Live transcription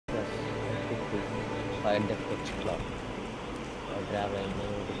Find the pitch clock. Or travel in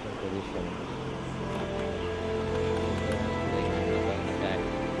many different positions. Attack.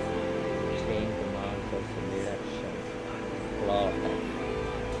 Chain commands or direction. Claw attack.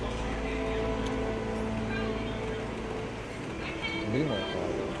 Be my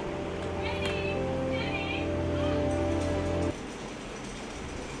father.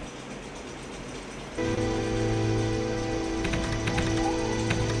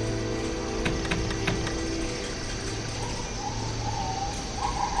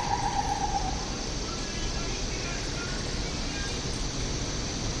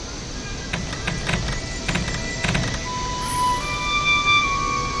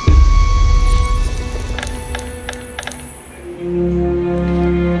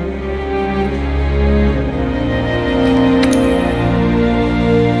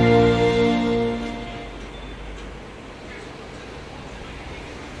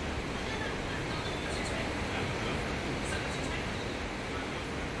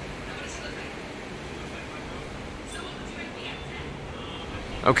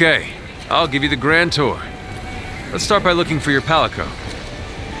 Okay, I'll give you the grand tour. Let's start by looking for your palico.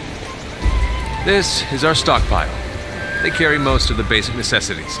 This is our stockpile. They carry most of the basic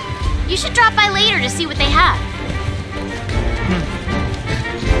necessities. You should drop by later to see what they have.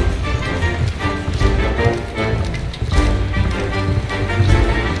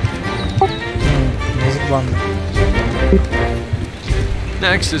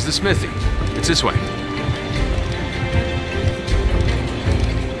 Next is the smithy. It's this way.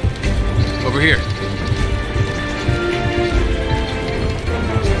 Over here.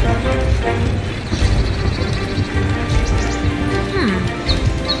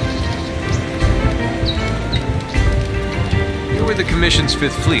 You were the Commission's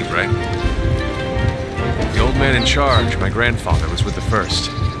 5th Fleet, right? The old man in charge, my grandfather, was with the 1st.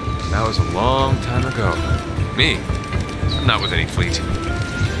 That was a long time ago. Me? I'm not with any fleet.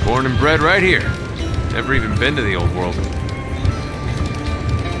 Born and bred right here. Never even been to the old world.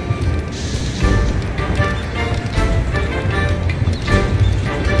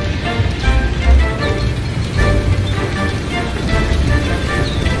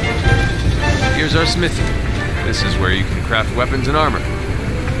 Here's our smithy. This is where you can craft weapons and armor.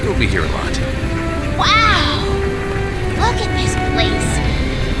 You'll be here a lot. Wow! Look at this place.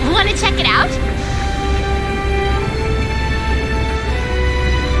 Want to check it out?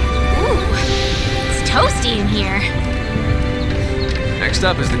 Ooh, it's toasty in here. Next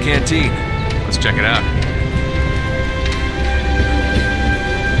up is the canteen. Let's check it out.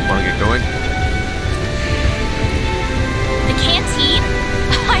 Want to get going? The canteen?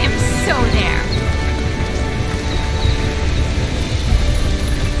 I am so there.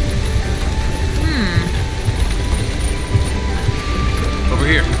 Over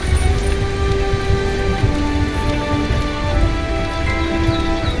here.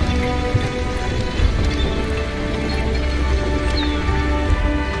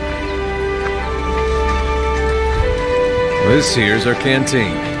 This here's our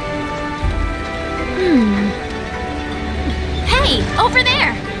canteen. Hey, over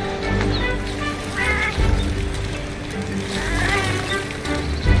there!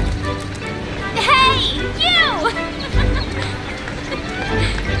 Hey, you!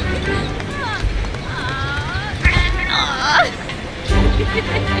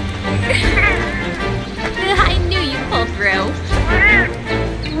 I knew you'd pull through.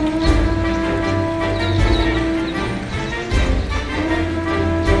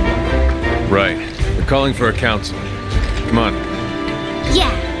 Right. They're calling for a council. Come on.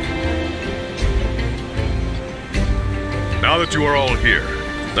 Yeah. Now that you are all here,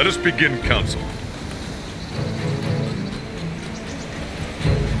 let us begin council.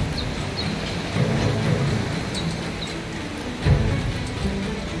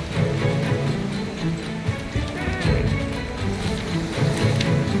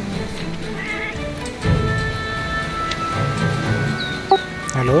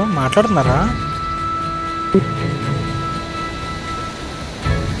 Hello మాట్లాడుతున్నారా?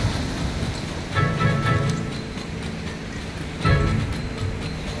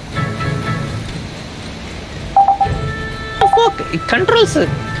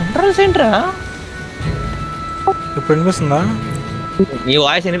 Controls ఏంట్రా? ఇప్పుడు వినిపిస్తుందా? నీ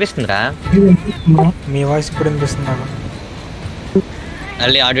voice వినిపిస్తుందా? మీ voice ఇప్పుడు వినిపిస్తుందా?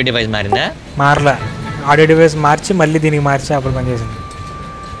 మళ్ళీ audio device మారిందా? మారలా. ఆడియో డివైస్ మార్చి మళ్ళీ దీనికి మార్చి అప్పుడు పనిచేసింది.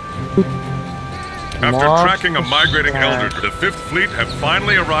 After tracking a migrating elder, the 5th Fleet have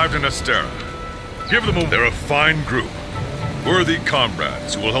finally arrived in Astera. Give them a... They're a fine group. Worthy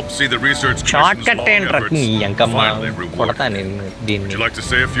comrades who will help see the research commission's long efforts finally rewarded. Would you like to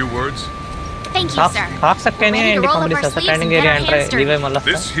say a few words? Thank you, sir. Can We're ready to roll up our sleeves and get our hands dirty.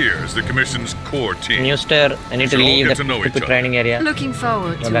 This here is the Commission's core team. New star. I need to You'll all leave get the to know each stupid other. training area. Looking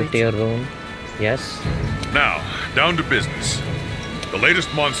forward Go to back to it. your room. Yes. Now, down to business. The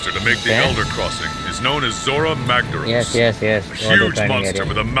latest monster to make the Okay. Elder Crossing is known as Zora Magdaros. Yes. A Go to huge training monster area.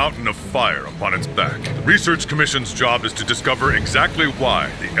 with a mountain of fire upon its back. The Research Commission's job is to discover exactly why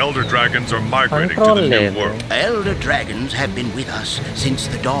the Elder Dragons are migrating to the new Control world. Elder dragons have been with us since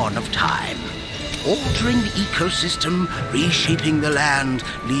the dawn of time, altering the ecosystem, reshaping the land,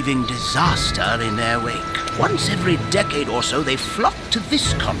 leaving disaster in their wake. Once every decade or so, they flock to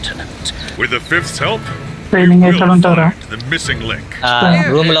this continent. With the Fifth's help, we Training will ఎక్కడ ఉంటారా? find the missing link.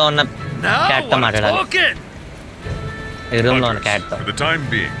 Room లో ఉన్న Now cat తో we're మాట్లాడాలి. talking! ఈ room లో ఉన్న Hunters, cat తో. for the time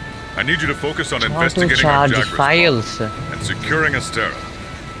being, I need you to focus on How to investigating our charge Jagras files. and securing Astera.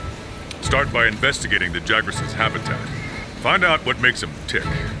 Start by investigating the Jagras' habitat. Find out what makes them tick.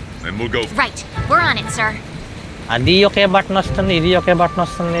 Then we'll go. Right. We're on it, sir. అది ఒకే button వస్తుంది, ఇది ఒకే button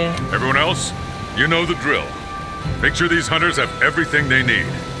వస్తుంది. Everyone else, you know the drill. Make sure these hunters have everything they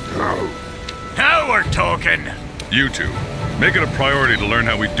need. Now we're talking! You two, make it a priority to learn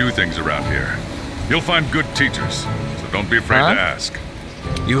how we do things around here. You'll find good teachers, so don't be afraid to ask.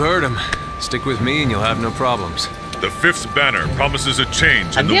 You heard him. Stick with me and you'll have no problems. The Fifth's banner promises a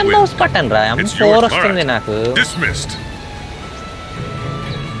change in అది the mouse wind. Button రా, It's 4 yours. వస్తుంది Alright. నాకు. Dismissed.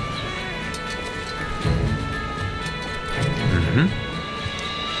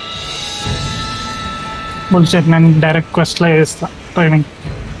 బుల్సెట్ నేను direct quest లో చేస్తా training.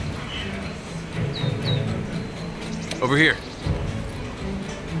 Over here.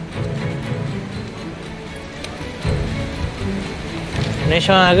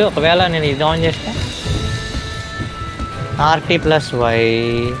 నిమిషం ఆగు, ఒకవేళ నేను ఇది ఆన్ చేస్తే RT plus why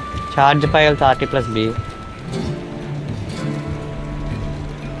charge files RT plus B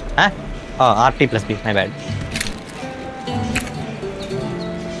RT plus be my bad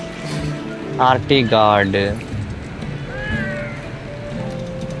RT gourd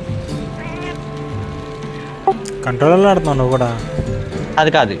controller ఆడుతున్నావు నువ్వు కూడా.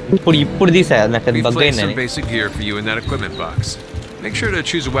 అది కాదు, ఇప్పుడు తీసా నాకు అది We've బగ్ placed some అయిందని. basic gear for you in that equipment box. Make sure to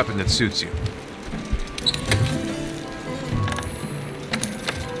choose a weapon that suits you.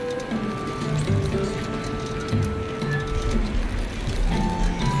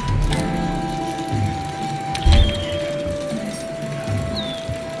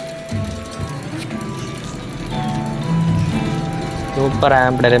 Super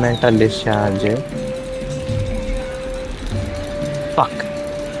యాంప్డ్ elemental discharge. Fuck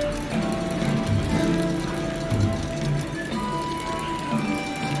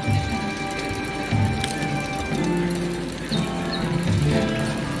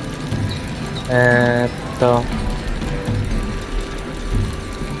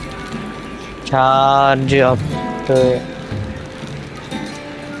charge up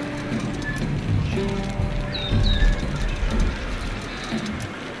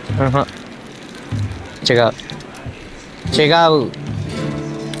చిగావు చిగావు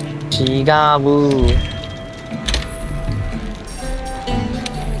చిగావు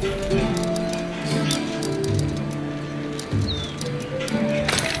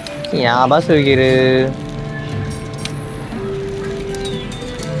యాబా సుగిరు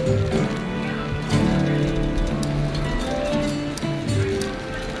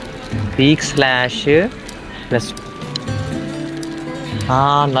peak slash plus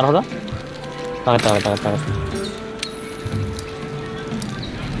Narmada తగ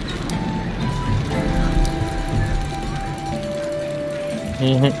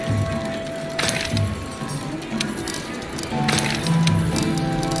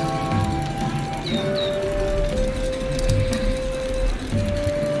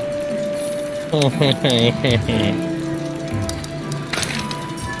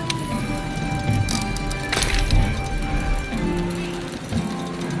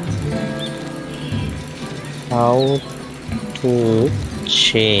How to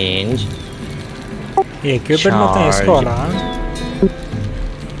change ఈ equipment మొత్తం వేసుకోవాలా?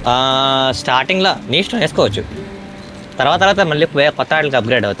 స్టార్టింగ్లో నీ ఇష్టం వేసుకోవచ్చు, తర్వాత మళ్ళీ కొత్త ఆటలకి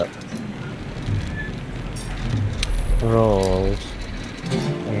అప్గ్రేడ్ అవుతావు. Roles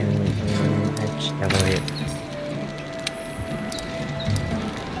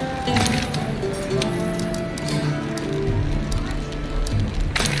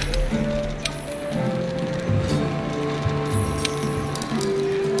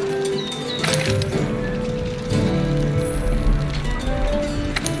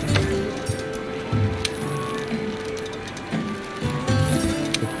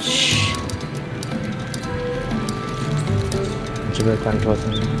controls.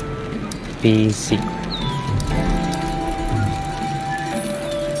 PC.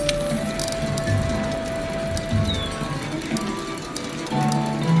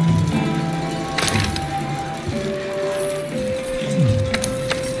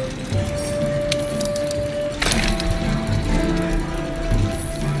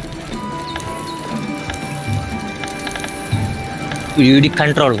 వీడి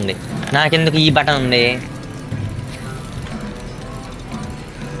కంట్రోల్ ఉంది, నాకెందుకు ఈ బటన్ ఉంది?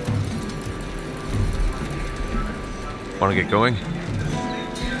 Want to get going?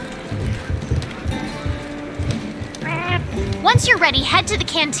 Once you're ready, head to the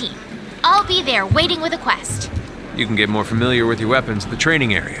canteen. I'll be there waiting with a quest. You can get more familiar with your weapons at the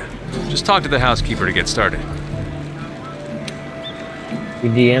training area. Just talk to the housekeeper to get started.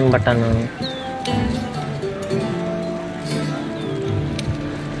 ఇది ఏం button?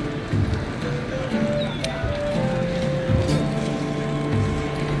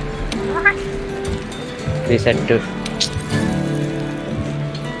 Reset.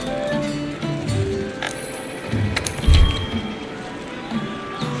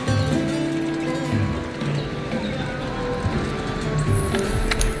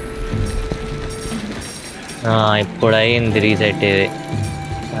 ఇప్పుడు అయింది reset ఇది.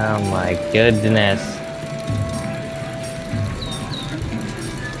 My goodness.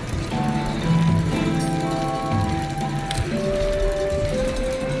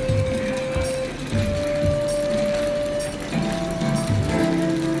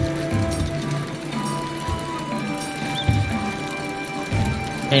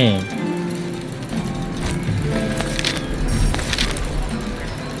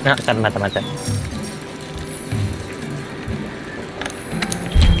 mata.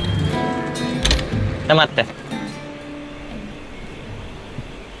 Mata.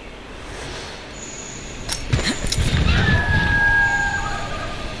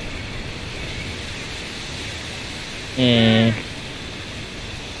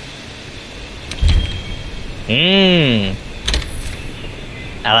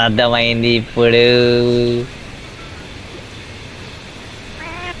 అర్థమైంది ఇప్పుడు.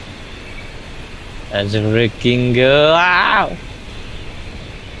 That's freaking good. Wow.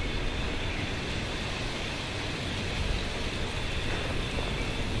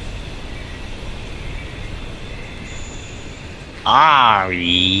 Ah,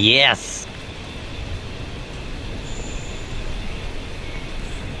 yes.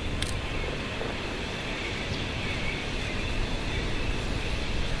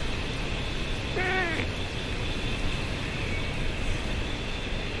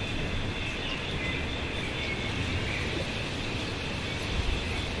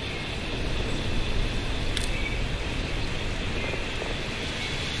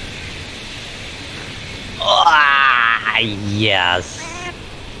 Yes.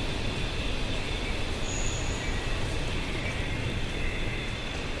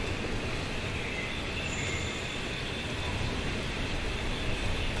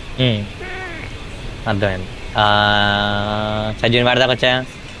 అర్థమైంది. సజ్జుని వాడదాకా వచ్చా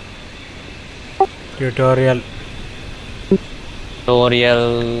tutorial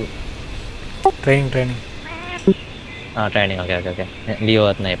training okay leave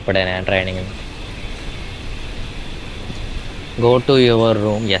అవుతున్నాయి ఎప్పుడైనా training. Go to your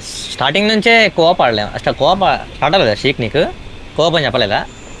room. Yes, starting నుంచే కోప్ ఆడలేము. అసలు కోప్ స్టార్ట్ అవ్వలేదా షీక్? నీకు కోప్ అని చెప్పలేదా?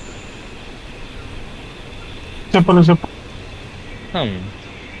 చెప్పు.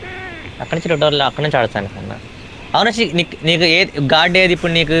 అక్కడి నుంచి ట్యూటోరియల్ అక్కడి నుంచి ఆడుతాను కన్నా. అవునా షీక్, నీకు గార్డ్ ఏది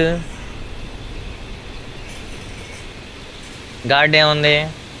ఇప్పుడు? నీకు గార్డ్ ఏముంది?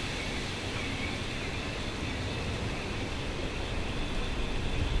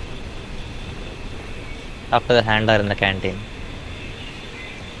 after the handler in the canteen.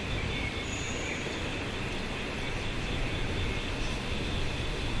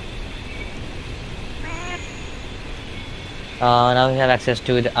 Now we have access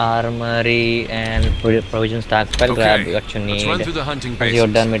to the armory and provision stockpile. Grab what you need. Let's run through the hunting Once you're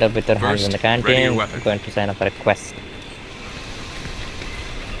done, meet up with your hands in the First, ready canteen. your weapon. I'm going to sign up for a quest.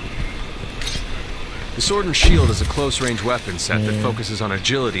 The sword and shield is a close-range weapon set that focuses on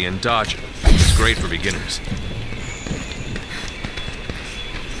agility and dodging. It's great for beginners.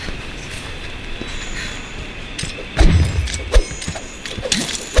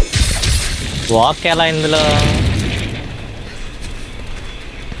 Walk ఎలా ఇందులో?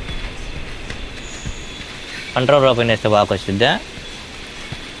 Control open చేస్తే walk వచ్చిద్దా?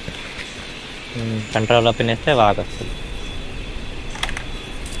 Control open చేస్తే walk వస్తుంది.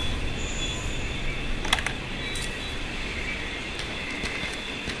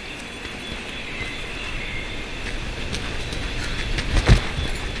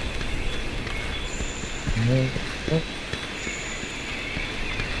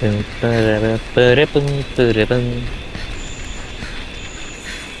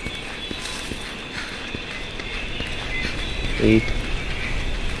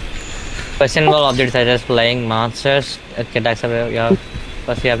 Question involve objects such as flying monsters. Okay, that's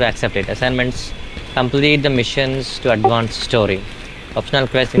first you have to accept it. Assignments: complete the missions to advance story. Optional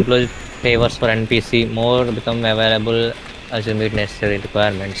quests include favors for NPC. More become available as you meet necessary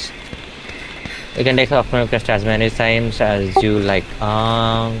requirements. You can take optional quest as many times as you like.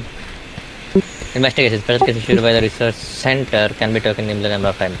 Investigations. Special cases issued by the research center can be taken in the number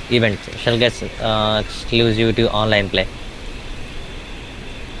of times. Events. Shall get exclusive to online play.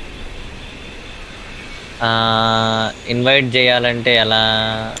 Invite చేయాలంటే ఎలా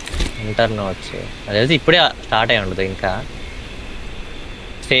inter notes అదే ఇప్పుడే start అయి ఉండదు ఇంకా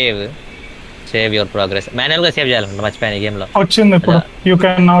save your progress manual గా save చేయాలంట మర్చిపోయాను ఈ గేమ్ లో వచ్చింది ఇప్పుడు you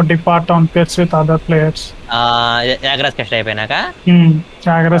can now depart on pairs with other players జాగ్రత్త కష్ట అయిపోయినాక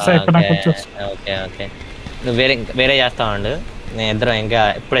జాగ్రత్త అయిపోయినాక ఓకే ఓకే నువ్వు వేరే చేస్తా ఉండు నేను ఇద్దరం ఇంకా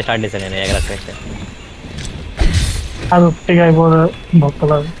ఇప్పుడే స్టార్ట్ చేశాను నేను జాగ్రత్త కష్ట అది ఒట్టిగా అయిపోదు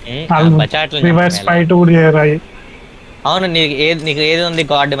రివర్స్ ఫైట్ కూడా చేయరాయి అవును నీకు ఏది ఉంది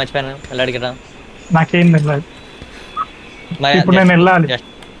గాడ్ మర్చిపోయాను వెళ్ళాడికి నాకేం తెలియదు ఇప్పుడు నేను వెళ్ళాలి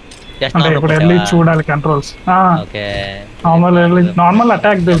అంటే ఇప్పుడు వెళ్ళి చూడాలి కంట్రోల్స్ నార్మల్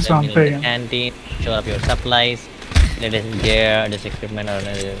అటాక్ తెలుసు అంతే canteen show up your supplies latest gear this equipment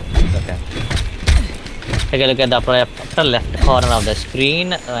okay take a look at the upper left corner of the screen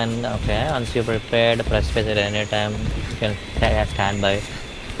and okay once you're prepared press space at any time you can stand by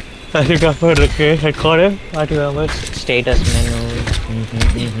recorded whatever status menu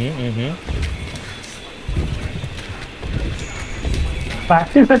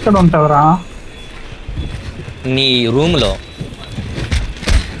practice ఎక్కడ ఉంటావురా నీ room లో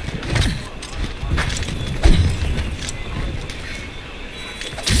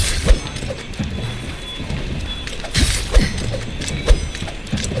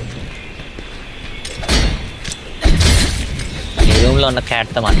room లో ఉన్న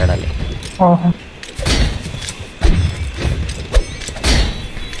cat తో మాట్లాడాలి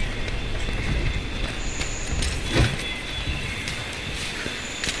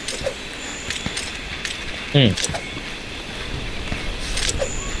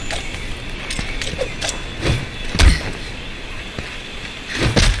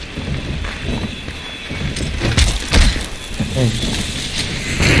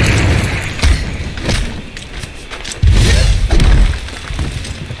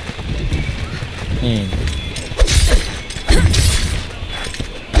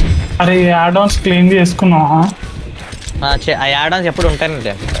అరే add Ann's clean చేసుకున్నావా ఆ యాడ్ ఆన్స్ ఎప్పుడు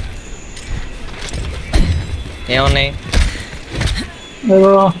ఉంటాయి ఏమున్నాయి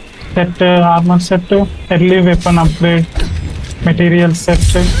ఏదో set armour set early weapon upgrade material set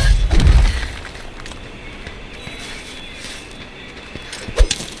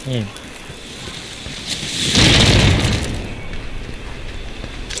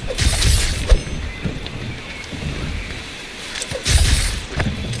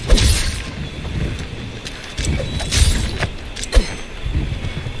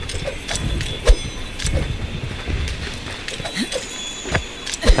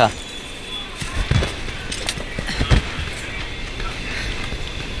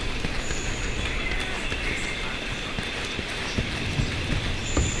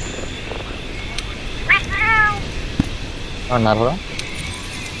ఉన్నారు bro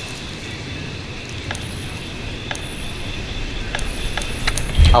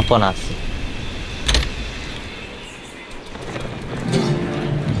అపోనాస్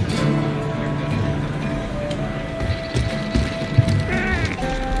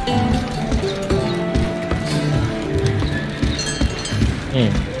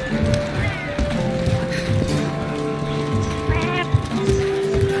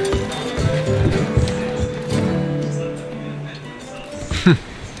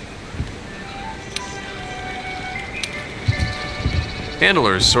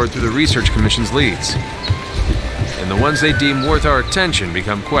Handlers sort through the Research Commission's leads, and the ones they deem worth our attention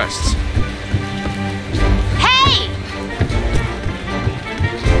become quests. Hey!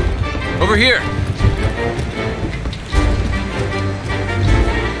 Over here!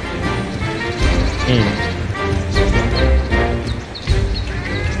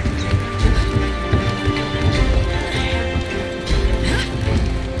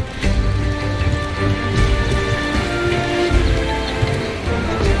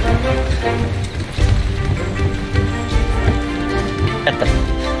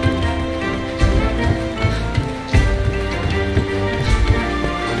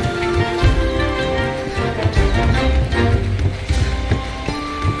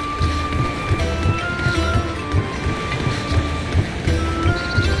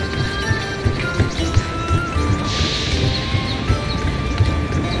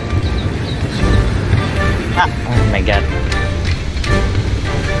 Oh my god.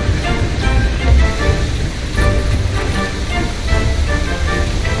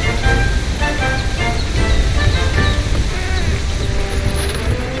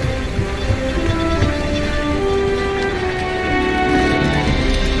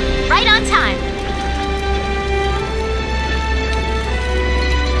 Right on time.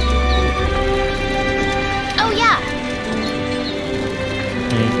 Oh yeah.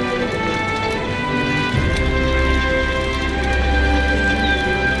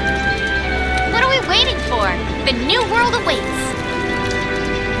 What are we waiting for? The new world awaits.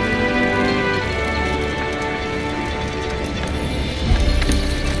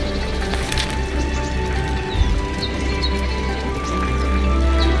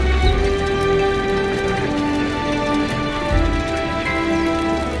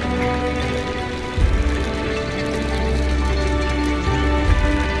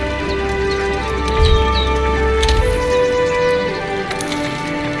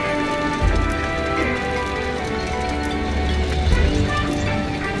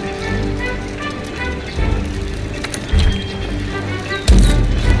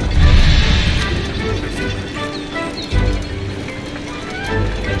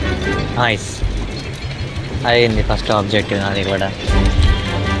 Nice. అయింది first objective నాది కూడా.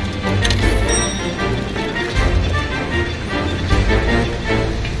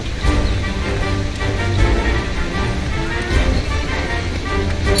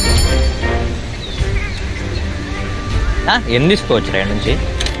 ఎన్ని తీసుకోవచ్చు ride నుంచి?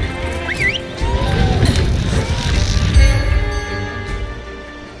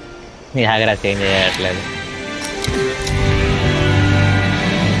 నీ Agra change చేయట్లేదు.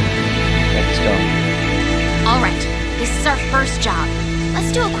 Alright, this is our first job.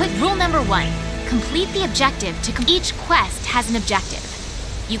 Let's do a quick rule number 1. Complete the objective to each quest has an objective.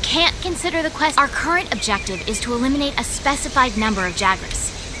 You can't consider the quest. Our current objective is to eliminate a specified number of Jagras.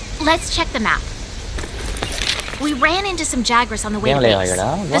 Let's check the map. We ran into some Jagras on the way to base.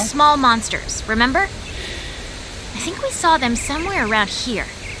 The small monsters, remember? I think we saw them somewhere around here.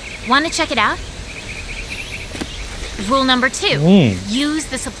 Want to check it out? Rule number 2. Use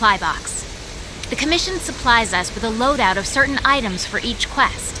the supply box. The commission supplies us with a loadout of certain items for each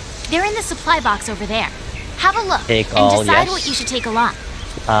quest. They're in the supply box over there. Have a look and decide what you should take along.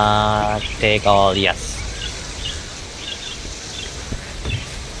 Take all, yes.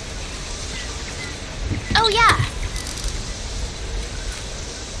 Oh yeah.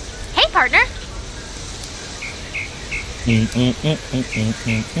 Hey partner.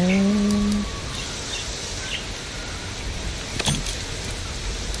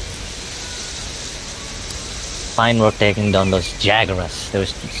 Fine work taking down those Jagras. There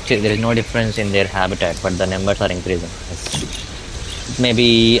is no difference in their habitat, but the numbers are increasing. It may be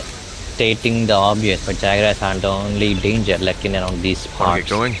stating the obvious, but Jagras aren't the only danger lurking around these parts. Wanna get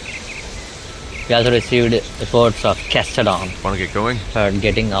going? We also received reports of Castodon. Wanna get going?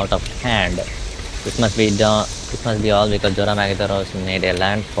 Getting out of hand. This must be done. This must be all because Zora Magitharos made a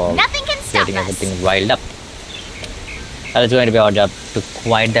landfall, Nothing can stop getting us. everything wild up. It's going to be our job to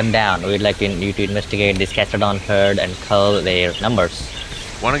quiet them down. We'd like you to investigate this Castodon herd and cull their numbers.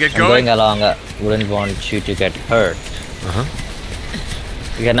 Wanna get going? going? Along, wouldn't want you to get hurt.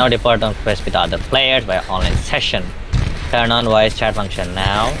 You can now depart on quest with other players by online session. Turn on voice chat function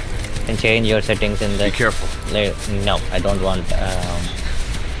now and change your settings in the... Be careful. No, I don't want...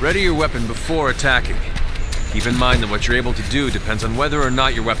 Ready your weapon before attacking. Keep in mind that what you're able to do depends on whether or not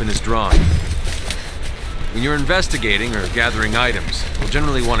your weapon is drawn. When you're investigating or gathering items, you'll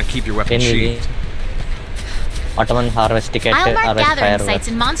generally want to keep your weapon sheathed. Ottoman harvest ticket. I'll mark gathering sites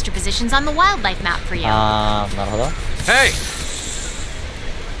and monster positions on the wildlife map for you. Hey!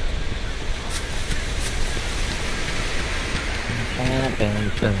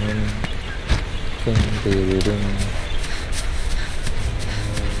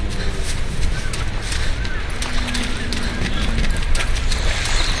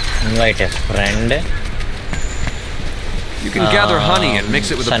 Invite a friend. You can gather honey and mix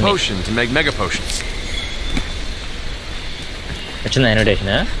it with a potion to make mega potions. What's in the invitation,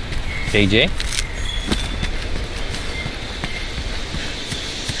 huh? JJ?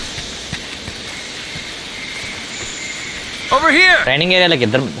 Over here! Training area like A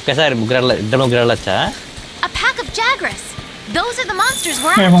pack of Jagras. Those are the monsters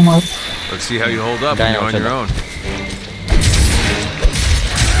we're Hey, after. Mama. Let's see how you hold up when you're on your own.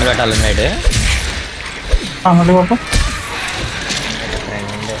 మళ్ళీ పాప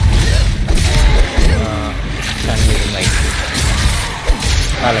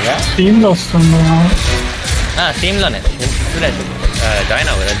టీంలో వస్తుంది టీంలోనే join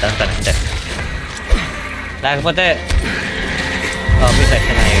అవ్వదు అంతే. లేకపోతే మీ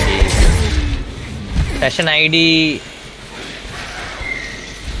session ID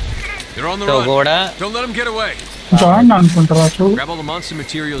They're on the తో run. కూడా Don't let them get away. Join అనుకుంటారా చూడు. Grab all the monster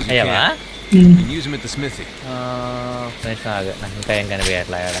materials you అయ్యవా can. You can use them at the smithy. నాకు ఇంకా ఏం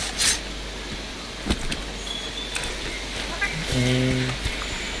కనిపించట్లా ఇక్కడ.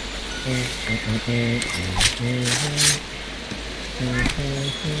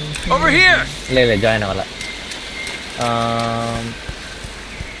 Over here. లేదు join అవ్వాల.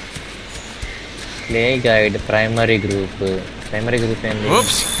 Play guide primary group ఏంటి?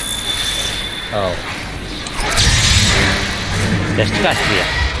 Oops. జస్ట్ కాస్ట్లీయా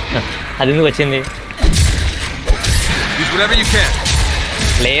అది ఎందుకు వచ్చింది? Use whatever you can.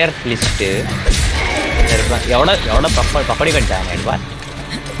 Player list ఎవడ పప్పడి కట్టా బా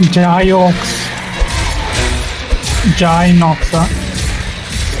జాయోక్స్ జాయినాక్సా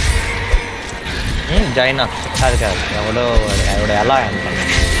జాయినాక్స్ కాదు ఎవడో ఎలా అనుకున్నాను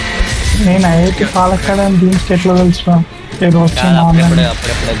నేను ఐఐటి పాలక్కడ దీనికి ఎట్లా తెలుసు ఏదో వచ్చింది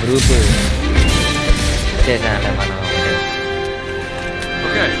అప్పుడప్పుడు గ్రూప్ చేసానులే మనం.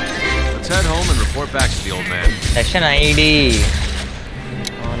 Okay, let's head home and report back to the old man. Session ID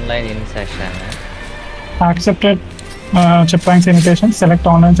online in session accepted Cherprang's invitation, select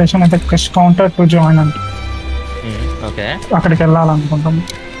online session at the counter to join అంట. ఓకే అక్కడికి వెళ్ళాలనుకుంటాం.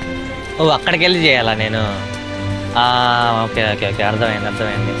 అక్కడికి వెళ్ళి చేయాలా నేను? ఓకే ఓకే ఓకే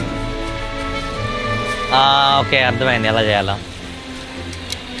అర్థమైంది okay అర్థమైంది ఎలా చేయాలా.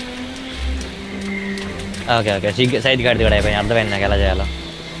 ఓకే ఓకే సైజ్ గాడిది కూడా అయిపోయింది, అర్థమైంది నాకు ఎలా చేయాలో.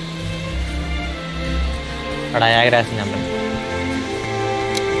 అక్కడ యాగి రాసింది అమ్మ.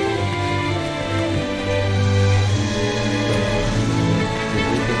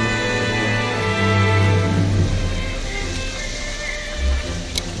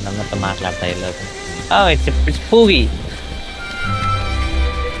 అందరితో మాట్లాడతా వెళ్ళదు. It's పూగి.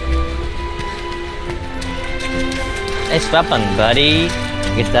 Nice weapon, buddy.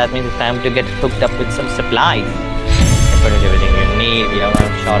 I guess that means it's time to get hooked up with some supplies. I put everything you need. You don't want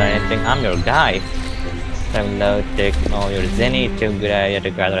to short anything. I'm your guy. Download, take all your zenny. It's a good idea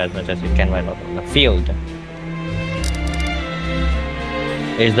to gather as much as you can right out on the field.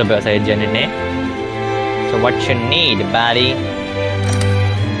 Here's the best idea, Jenny. So what you need, buddy?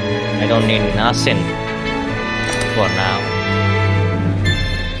 I don't need nothing for now.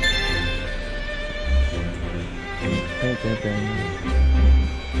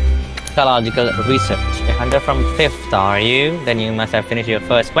 Ecological research. A hunter from 5th, are you? Then you must have finished your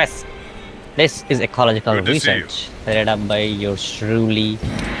first quest. This is ecological research headed up by yours truly.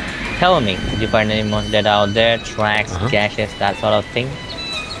 Tell me, did you find any monsters dead out there? Tracks, caches, that sort of thing?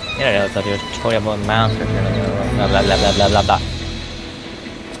 You know, I thought your story about monsters, blah blah blah blah blah blah blah.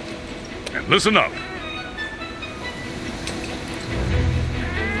 And listen up.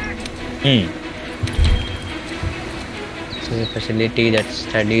 This is a facility that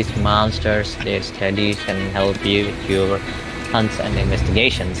studies monsters. They studies and help you with your hunts and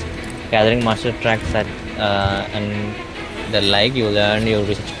investigations. Gathering monster tracks and the like, you learn your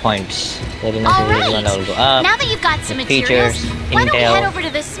research points. All right. Now that you've got some materials, why don't we head over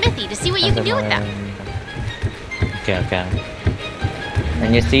to the smithy to see what you can do with them? Okay.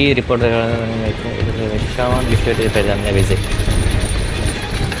 When you see report shown, you should present the visit.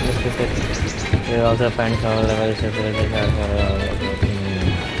 You also find several levels of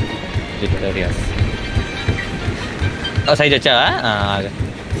tutorials. Size వచ్చావా?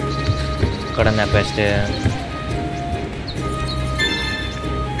 ఇక్కడ ఉన్న quest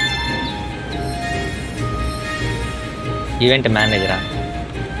event మేనేజరా,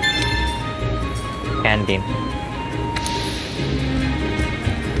 canteen.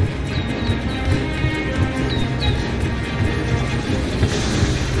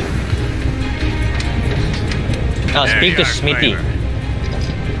 Speak to Smithy.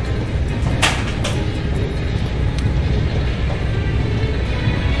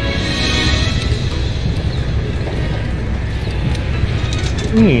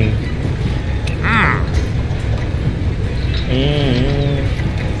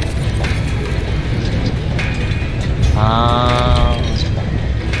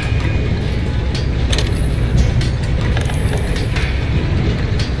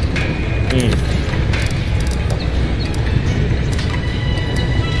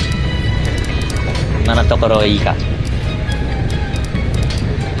 Mana tokoro ii ka?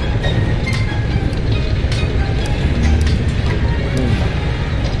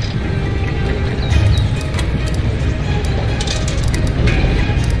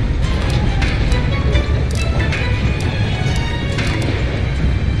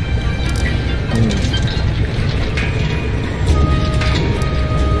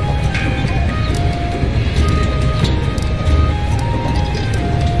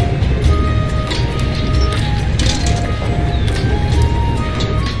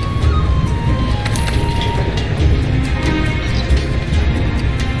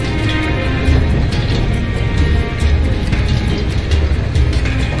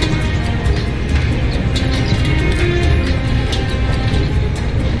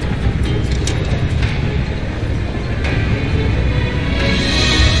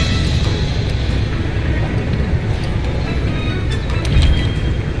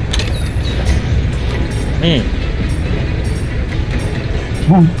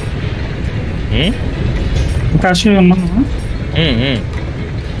 Kashi ఉన్నాను.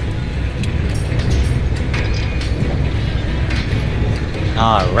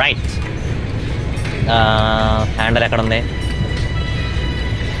 Right. Handle ఎక్కడ ఉంది?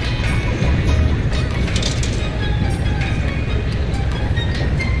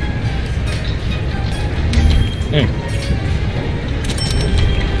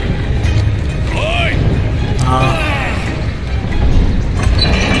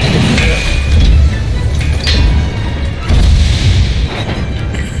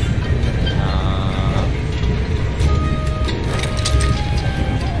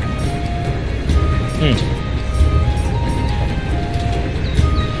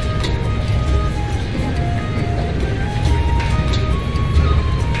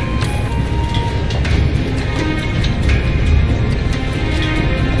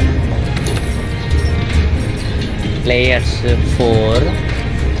 Players 4,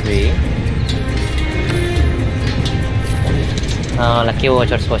 3. Lucky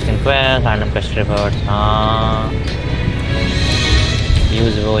vouchers, posting quest, random quest reports.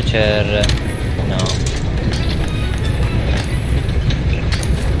 Use voucher. No.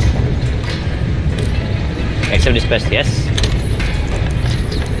 Accept this quest, yes.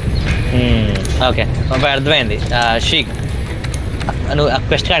 Okay. అర్థమైంది. షీక్ నువ్వు ఆ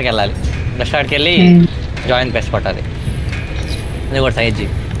quest కార్డ్కి వెళ్ళాలి. క్వెస్ట్ కార్డ్కి వెళ్ళి జాయిన్ క్వెస్ట్ కొట్టాలి. అది కూడా సైజ్ జీ.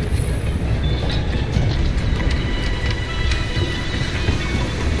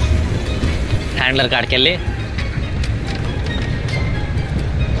 హ్యాండ్లర్ కార్డ్కి వెళ్ళి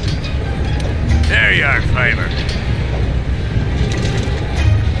There you are, Flavor.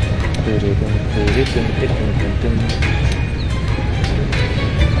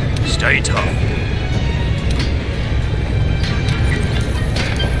 Stay tough.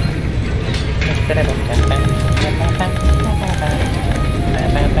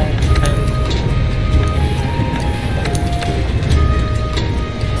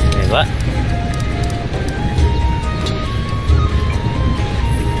 What?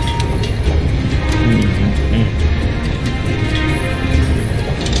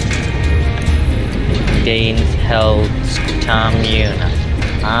 Gains health, stamina.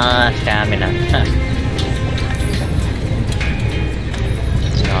 Stamina.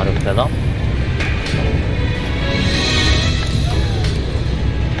 나름대로.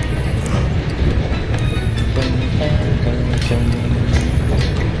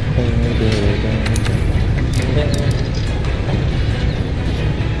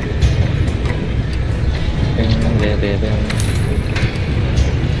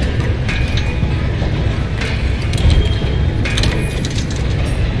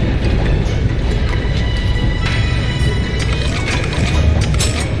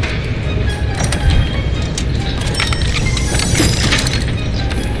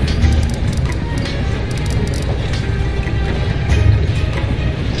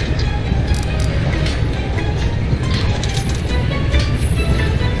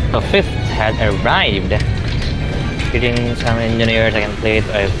 The fifth has arrived. Getting some engineers, I can play it,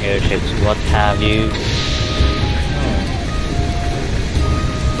 airships, what have you.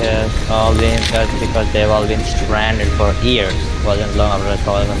 Yes, all been just because they've all been stranded for years. Wasn't long after I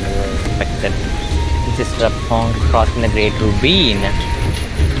saw them they were infected. This is Cherprang crossing the Great Ravine.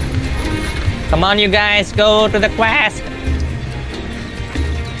 Come on, you guys, go to the quest!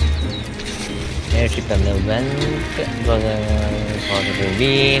 Airship and the vent was a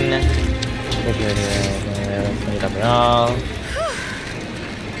ravine.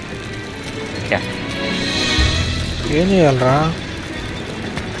 Yeah. ఏం చేయాలరా?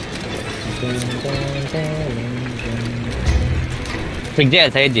 Click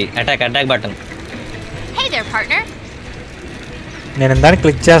చేయాలి size G. Attack button. Hey there, partner. నేను దాన్ని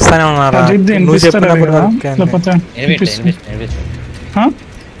click చేస్తానే ఉన్నారా? నువ్వు చెప్పినప్పుడు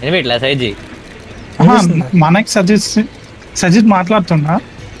ఎనిమిట్లా size G. మనకి సజిత్ మాట్లాడుతున్నా?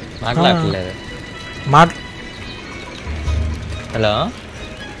 మాట్లాడలేదు. హలో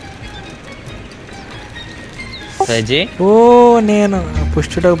సజీ. ఓ నేను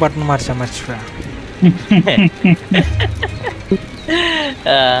పుష్టుడు బటన్ మర్చిపోయా.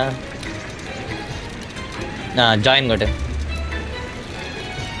 జాయిన్ కొట్టు.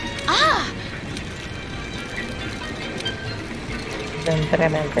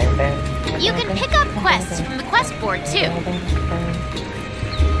 You can pick up quests from the quest board too.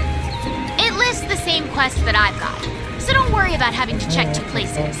 It lists the same quests that I've got, so don't worry about having to check two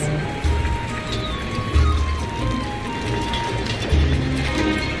places.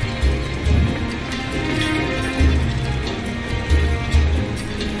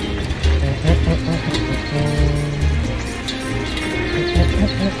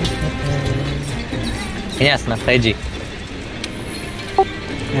 ఏం చేస్తున్నా 5G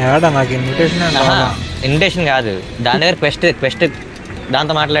ఏడా నాకు invitation కాదు, దాని దగ్గర quest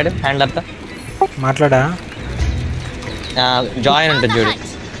దాంతో మాట్లాడు. హ్యాండ్లర్తో మాట్లాడా? జాయిన్ ఉంటుంది చూడు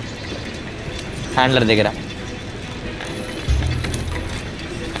హ్యాండ్లర్ దగ్గర.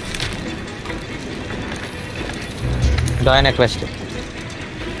 Join a quest.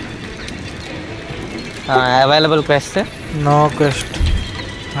 Available quest. No quest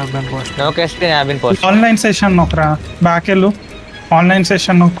have been post. Online session నొక్కరా, back వెళ్ళు. ఆన్లైన్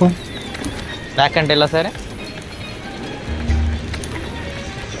సెషన్ నొక్కు. బ్యాక్ అంటే ఎలా సరే?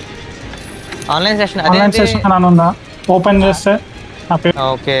 ఆన్లైన్ సెషన్ అని ఉందా? ఓపెన్ చేస్తే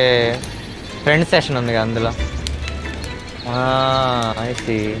ఓకే, ఫ్రెండ్ సెషన్ ఉంది అందులో.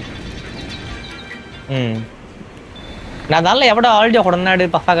 నా దానిలో ఎవడో ఆల్రెడీ ఒకడు ఉన్నాడు,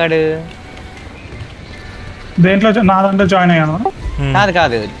 పఫాగాడు. దేంట్లో? నా దాంట్లో జాయిన్ అయ్యాను.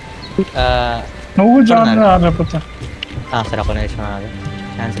 కాదు నువ్వు జాయిన్ లేకపోతే సరే ఒక నిమిషం,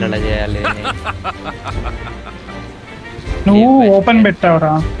 క్యాన్సిల్ ఎలా చేయాలి? నువ్వు ఓపెన్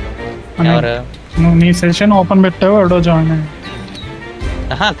పెట్టావురా? ఎవరు? నువ్వు నీ సెషన్ ఓపెన్ పెట్టావు, ఎవడో జాయిన్ అయ్యావు.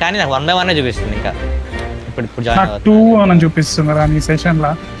 కానీ నాకు 1 by 1 చూపిస్తుంది. ఇంకా ఇప్పుడు జాయిన్ 2 అని చూపిస్తుందిరా నీ సెషన్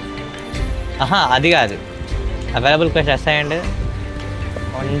లా. అది కాదు, అవైలబుల్ క్వెస్ట్ అసైన్డ్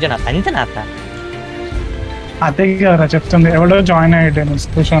అంచనా అదే కదా చెప్తుంది, ఎవడో జాయిన్ అయ్యాడు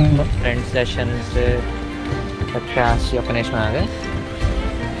సెషన్ లో. ఫ్రెండ్ సెషన్స్ ఒక నిమిషం ఆగు.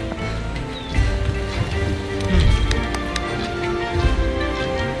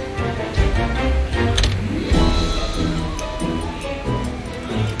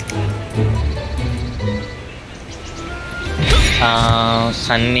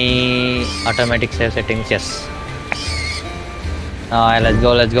 Sunny automatic save settings, yes. Let's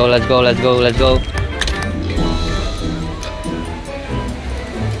go.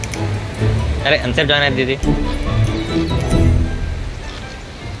 అరే ఎంతసేపు జాయిన్ అయింది ఇది?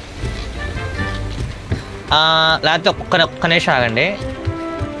 లేకపోతే ఒక్క నిమిషం ఆగండి,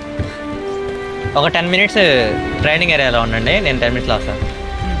 ఒక 10 minutes ట్రైనింగ్ ఏరియాలో ఉండండి, నేను 10 minutes వస్తాను.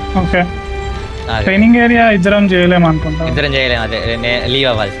 ఓకే, ట్రైనింగ్ ఏరియా ఇద్దరం చేయలేము అనుకుంటా. ఇద్దరం చేయలేము, అదే లీవ్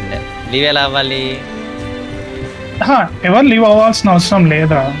అవ్వాల్సిందే. లీవ్ ఎలా అవ్వాలి? ఎవరు లీవ్ అవ్వాల్సిన అవసరం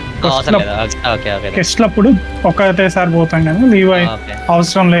లేదా? టెస్ట్లప్పుడు ఒకటేసారి పోతాం కానీ లీవ్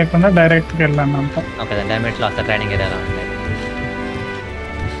అవసరం లేకుండా డైరెక్ట్ వెళ్ళండి అంతా. ట్రైనింగ్ ఏరియాలో ఉంటాయి.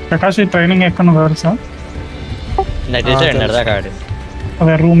 ప్రకాష్, ఈ ట్రైనింగ్ ఎక్కడ తెలుసా?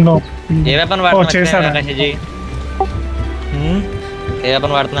 అదే రూమ్ లో. ఏ వెపన్ వాడుతున్నా? ఏ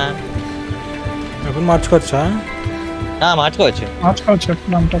వెపన్ వాడుతున్నా? మార్చుకోవచ్చా? మార్చుకోవచ్చు.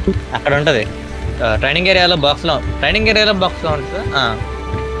 అక్కడ ఉంటుంది ట్రైనింగ్ ఏరియాలో బాక్స్ లో ఉంటుంది.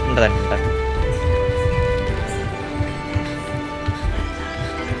 ఉంటుందండి.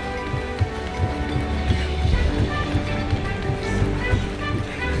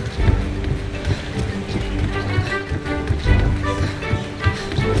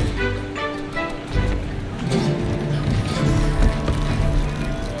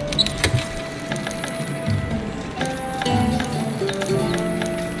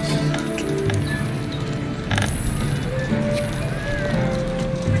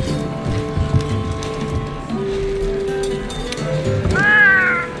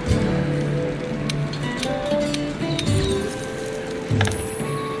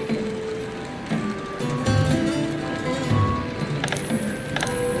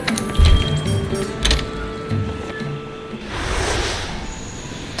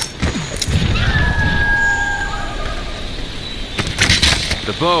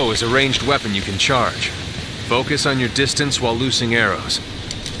 The bow is a ranged weapon you can charge. Focus on your distance while loosing arrows.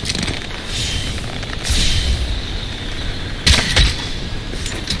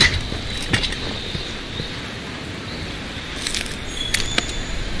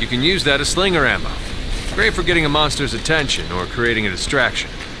 You can use that as slinger ammo. Great for getting a monster's attention or creating a distraction.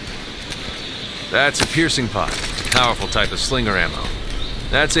 That's a piercing pot, a powerful type of slinger ammo.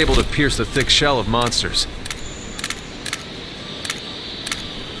 That's able to pierce the thick shell of monsters.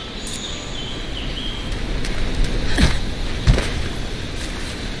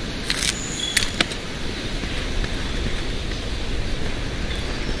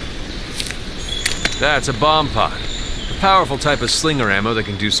 That's a bomb pod, a powerful type of slinger ammo that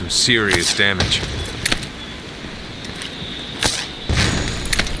can do some serious damage.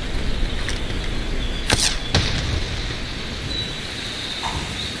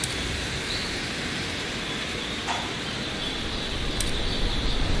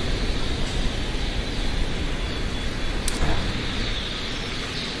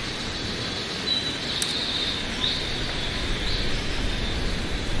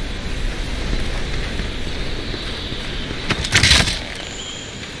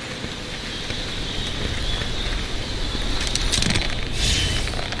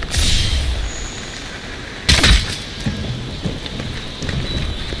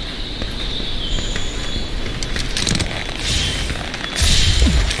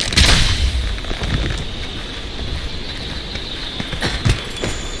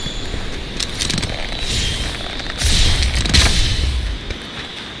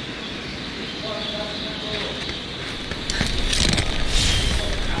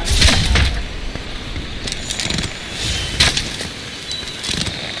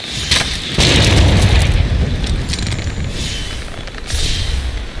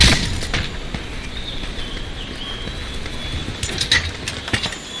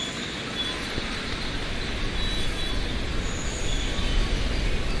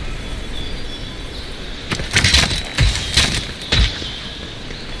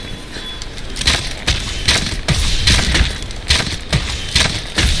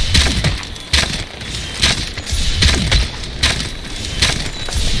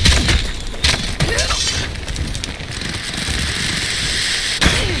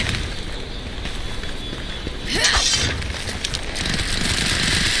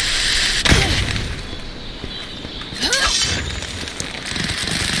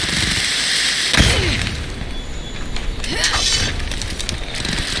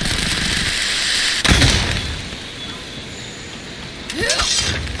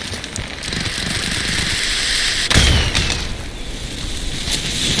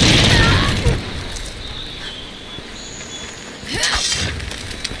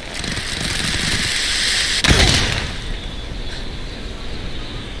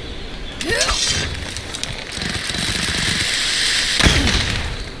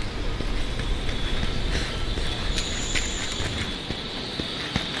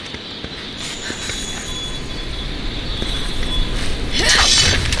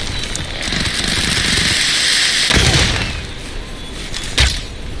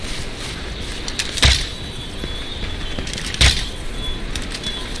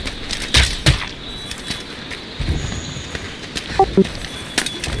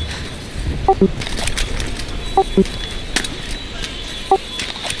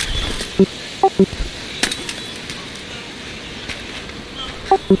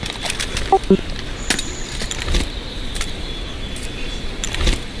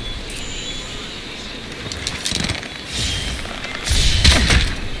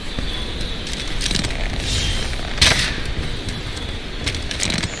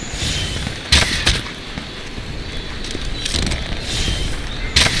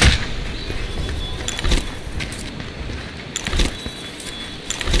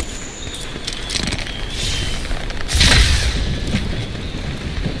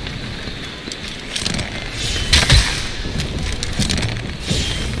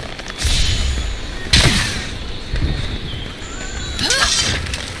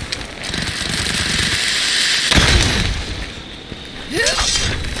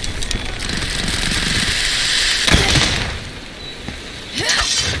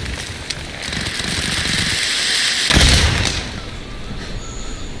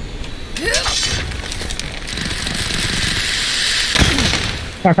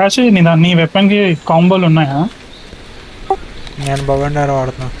 Akash నీ weapon కి కాంబోలు ఉన్నాయా? నేను బొగండారు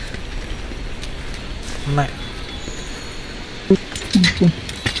వాడుతున్నా. ఉన్నాయి.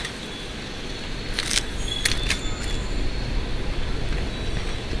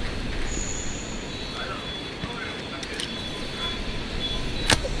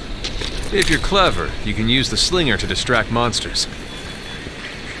 If you're clever, you can use the slinger to distract monsters.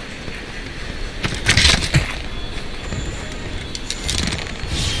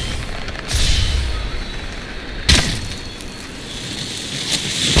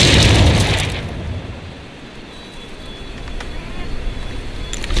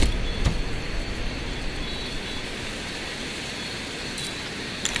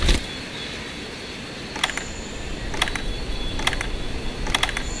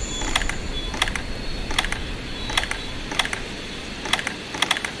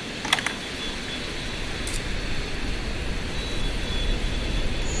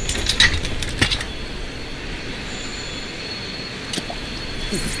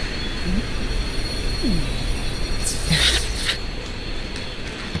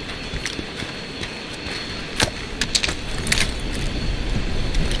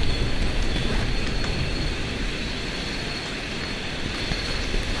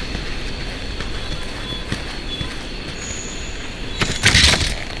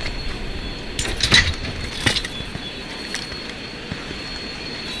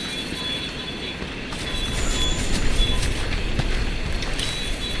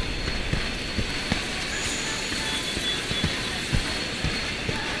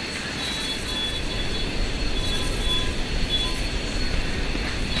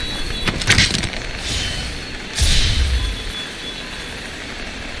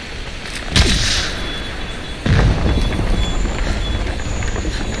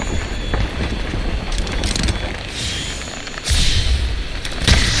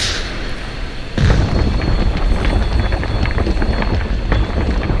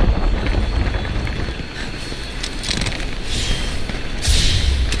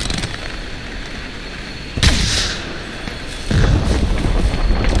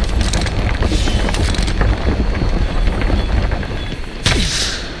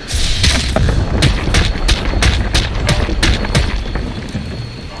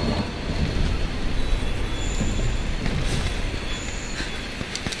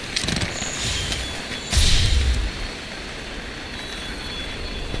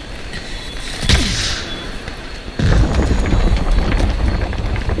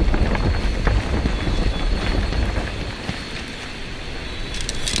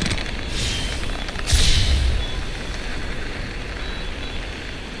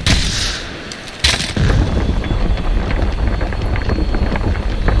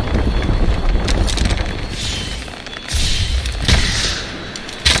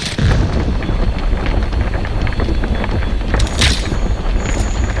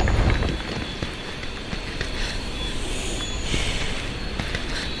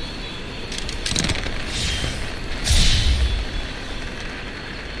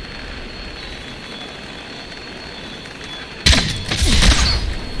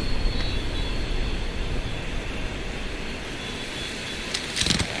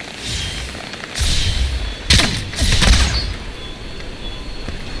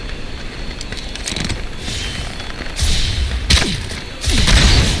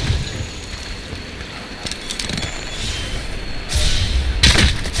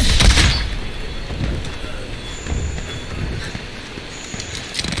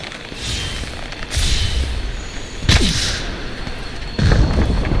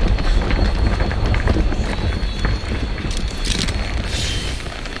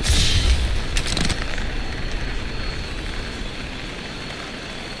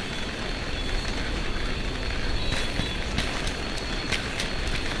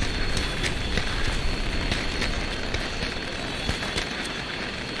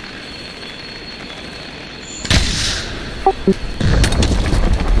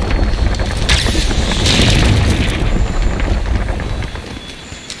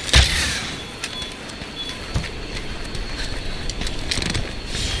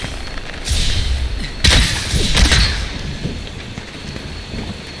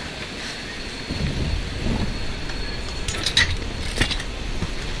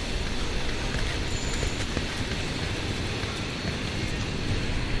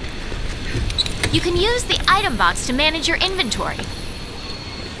 You can use the item box to manage your inventory.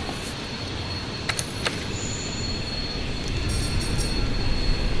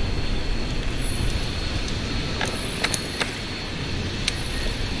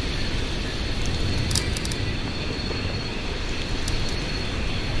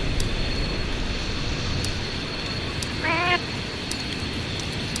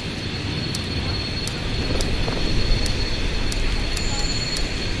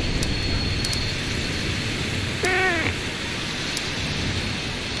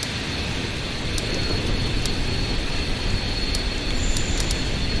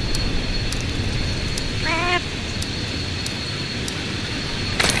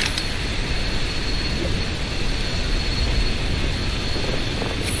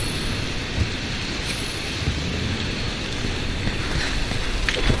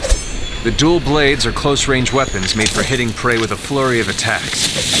 The dual blades are close-range weapons made for hitting prey with a flurry of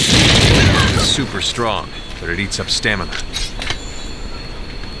attacks. It's super strong, but it eats up stamina.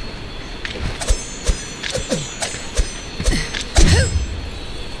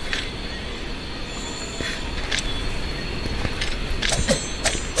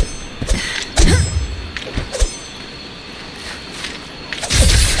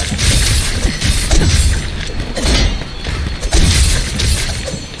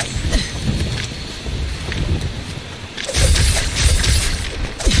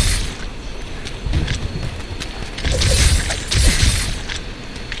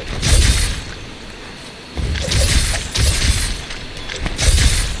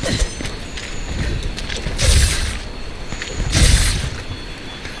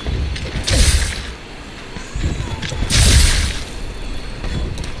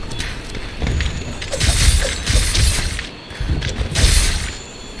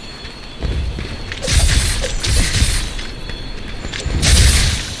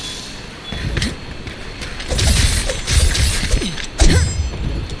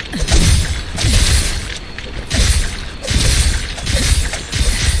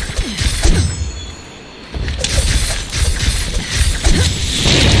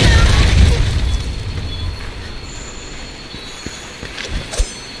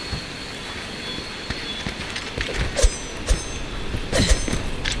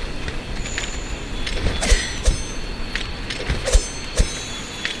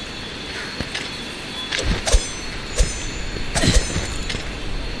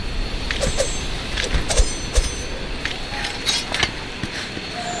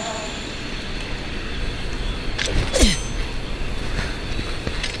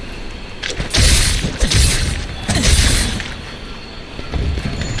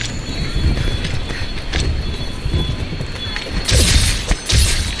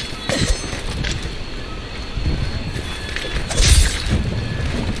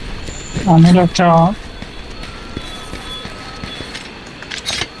 Anil వచ్చావా?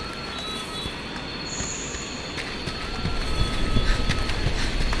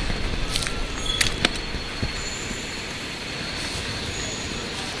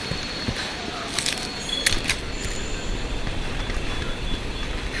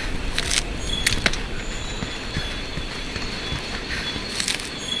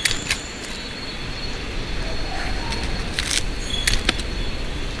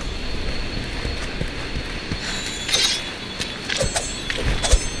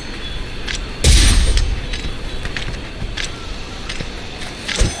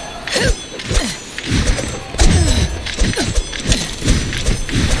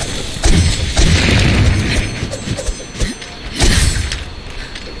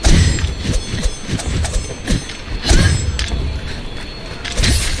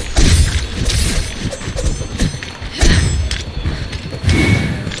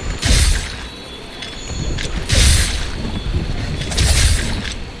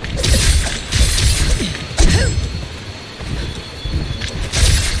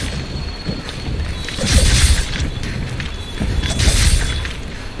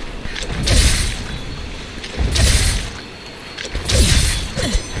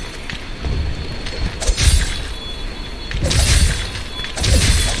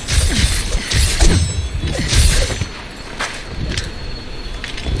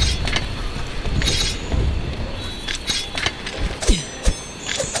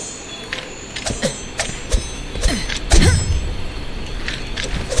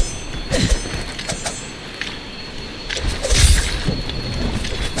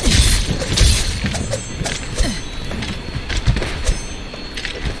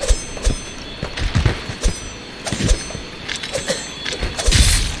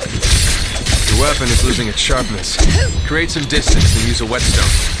 Is losing its sharpness. Create some distance and use a whetstone.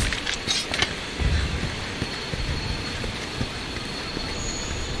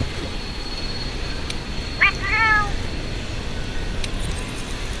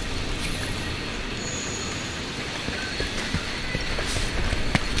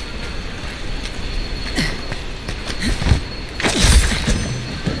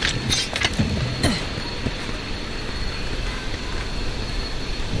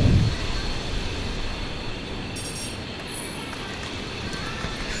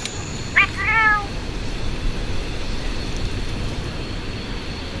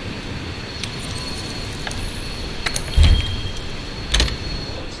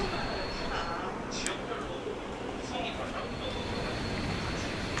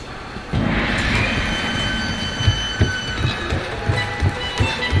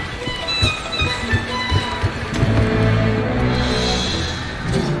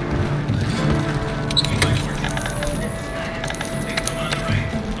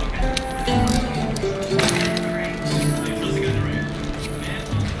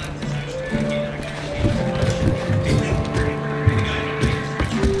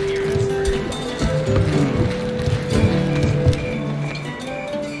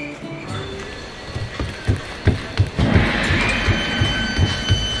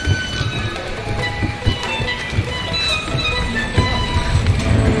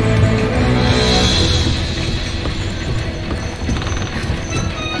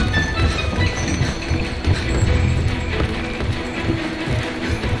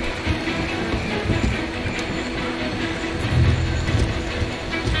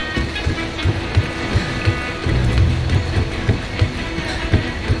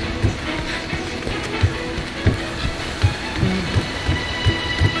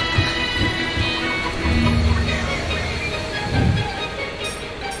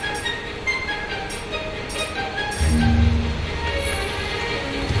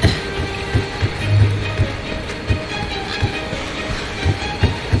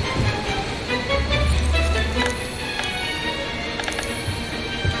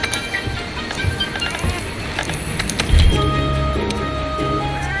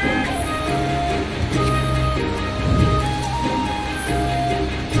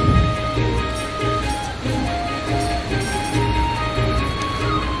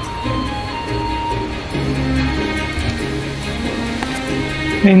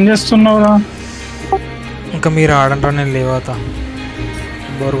 ఏం చేస్తున్నావురా? ఇంకా మీరు ఆడంటారు, నేను లేవు అవుతా,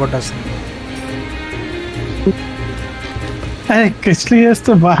 bore కొట్టేస్తుంది. క్రిస్లీ చేస్తూ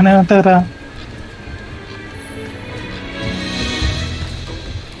బాగానే ఉంటారా?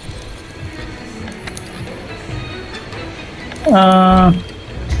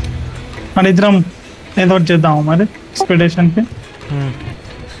 మన ఇద్దరం ఏదో ఒకటి చేద్దాము మరి ఎక్స్పెడిషన్కి.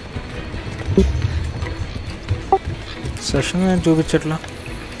 సెషన్ నేను చూపించట్లా.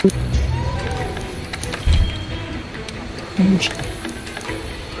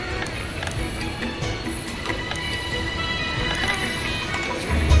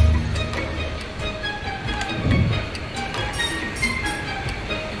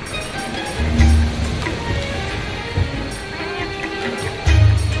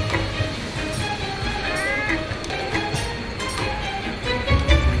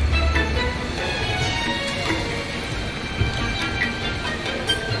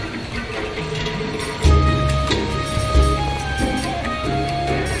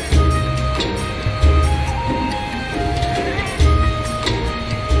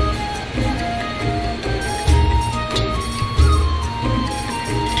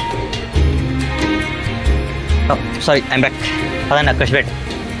 Sorry, I'm back. పదండి, నాకు క్వెస్ట్ పెట్టు.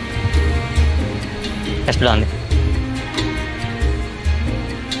 క్వెస్ట్లో ఉంది.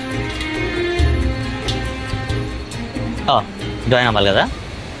 జాయిన్ అవ్వాలి కదా?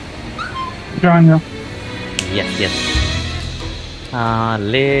 Yes yes.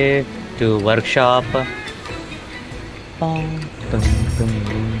 Late to workshop.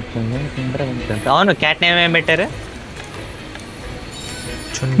 అవును, క్యాట్ నేమ్ ఏం పెట్టారు?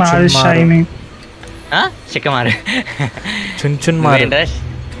 చిక్కమారు. చుంచున్మారు.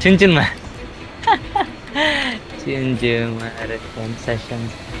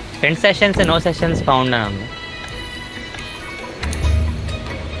 Friend sessions no sessions found అని ఉంది.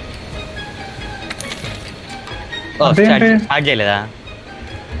 స్టార్ట్ చేయలేదా?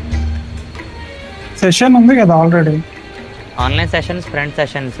 సెషన్ ఉంది కదా already. Online sessions, friend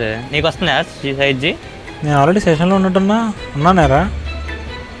sessions నీకు వస్తుందా సైజీ? నేను ఆల్రెడీ సెషన్లో ఉన్నానేరా.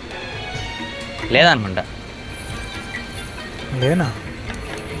 లేదనుకుంటా. లేనా?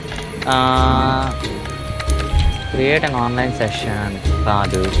 క్రియేట్ అన్ ఆన్లైన్ సెషన్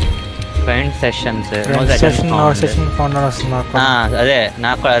కాదు, ఫ్రెండ్ సెషన్స్. అదే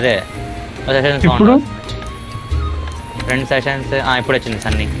నాకు కూడా అదే సెషన్స్ ఫౌండ్. ఫ్రెండ్ సెషన్స్ ఇప్పుడు వచ్చింది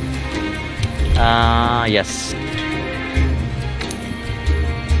సన్నీ. ఎస్.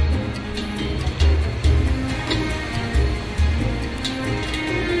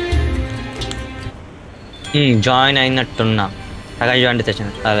 జాయిన్ అయినట్టున్నా. అక్కడ join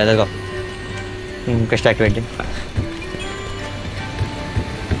session ఎదగో quest activate.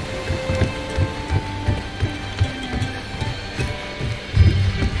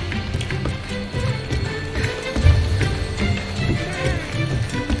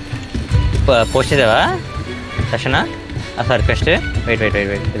 Post చేసావా సెషనా? Sorry quest. వెయిట్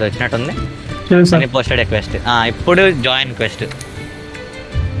ఇది వచ్చినట్టుంది. Posted quest. ఇప్పుడు join quest.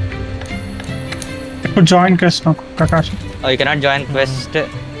 Join quest no Kakashi. You cannot join quest.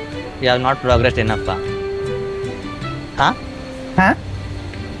 You have not progressed enough. Huh?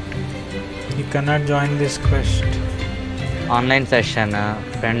 You cannot join this quest. Online session,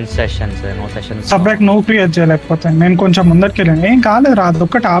 friend sessions, no sessions. Subject no create చేయలేకపోతే నేను కొంచెం ముందరికి వెళ్ళాను. ఏం కాలేదు, రాదు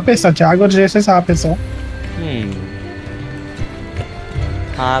ఒక్కటి ఆపేస్తా, జాగ్రత్త చేసేసి ఆపేస్తా.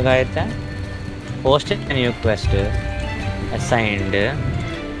 ఆగైతే post new quest assigned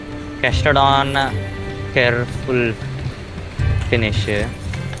tested on careful finish.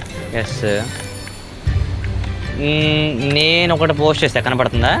 Yes. నేను ఒకటి పోస్ట్ చేస్తా,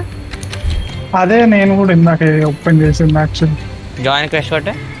 కనపడుతుందా? అదే నేను కూడా ఇందాక ఓపెన్ చేసింది యాక్చువల్లీ. జాయిన్ క్వెస్ట్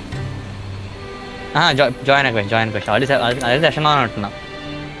ఒకటి. జాయిన్ క్వెస్ట్ అదే సెషన్ అని అంటున్నా.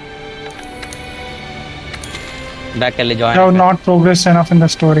 బ్యాక్ వెళ్ళి join not progress enough in the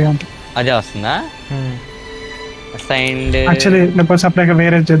story అంటే అదే వస్తుందా? అసైన్డ్ యాక్చువల్లీ లేకపోతే సపరేట్గా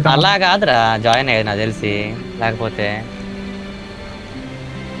వేరే చేద్దాం. అలా కాదురా, జాయిన్ అయ్యేది నాకు తెలిసి. లేకపోతే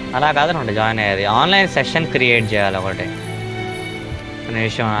అలా కాదు, జాయిన్ అయ్యేది. ఆన్లైన్ సెషన్ క్రియేట్ చేయాలి ఒకటి.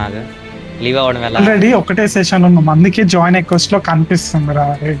 విషయం నాకు లీవ్ అవ్వడం వల్ల ఆల్రెడీ ఒకటే సెషన్ ఉన్నాం, అందుకే జాయిన్ క్వెస్ట్ లో కనిపిస్తుంది రా.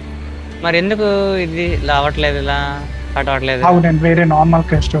 మరి ఎందుకు ఇది అవ్వట్లేదు, ఇలా కట్ అవ్వట్లేదు? నేను వేరే నార్మల్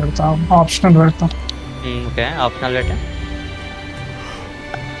క్వెస్ట్ పెడతాం, ఆప్షనల్ పెడతాం. ఓకే, ఆప్షనల్ పెట్టా.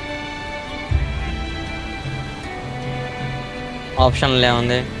 ఆప్షన్లో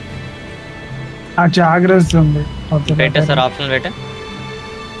ఏముంది? జాగ్రత్త ఉంది. పెట్టే సార్ ఆప్షనల్ పెట్టే.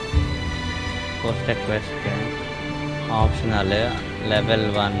 Post quest optional level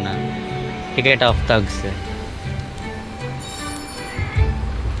 1 ticket of thugs.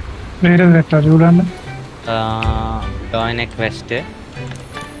 వేరేది పెట్టారు చూడండి. Join a quest,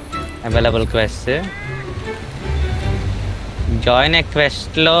 available quest. Join a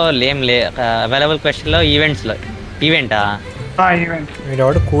క్వెస్ట్లో available క్వెస్ట్లో ఈవెంట్స్లో ఈవెంటా? ఈవెంట్. మీరు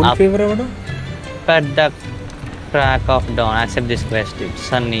ఎవడు కూల్ ఫీవర్ ఎవడు? Put the crack of dawn. Accept this quest.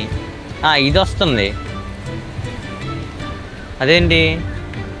 Sunny. ఇది వస్తుంది. అదేంటి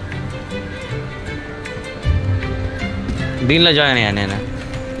దీనిలో జాయిన్ అయ్యా నేను?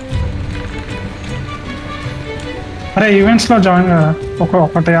 అరే ఈవెంట్స్ లో జాయిన్ కదా,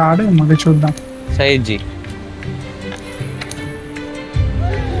 ఒకటి ఆడి మళ్ళీ చూద్దాం. Size G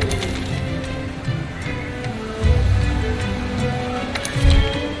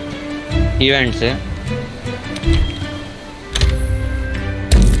events.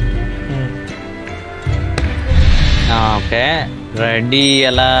 Okay, ready.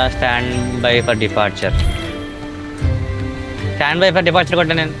 ఎలా stand by for departure. Stand by for departure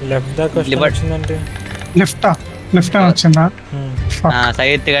కొట్టా నేను. లెఫ్ట్ వచ్చిందా?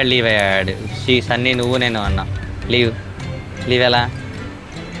 సైత్ గా లీవ్ అయ్యాడు. సన్నీ నువ్వు నేను అన్నా. లీవ్ ఎలా?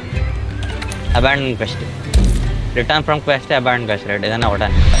 Abandon quest, return from quest, abandon quest. Right, ఏదైనా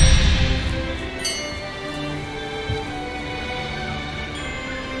అవడానికి.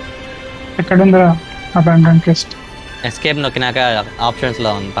 ఎక్కడుందా అబాండన్ క్వెస్ట్? ఎస్కేప్ నొక్కినాక ఆప్షన్స్ లో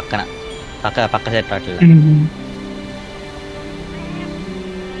ఉంది, పక్క సెట్ అట్లా.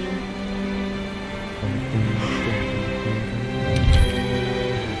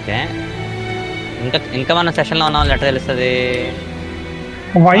 ఓకే, ఇంకా మన సెషన్ లో ఉన్నాం. ఎట్లా తెలుస్తుంది?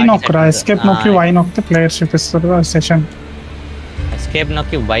 వై నొక్కరా, ఎస్కేప్ నొక్కి వై నొక్కితే ప్లేయర్ చూపిస్తారు ఆ సెషన్. ఎస్కేప్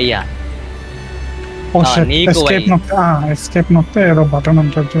నొక్కి వైయా? ఎస్కేప్ నొక్కితే ఏదో బటన్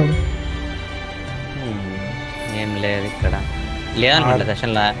ఉంటుంది చూడు. ఏం లేదు ఇక్కడ, లేదనుకుంటా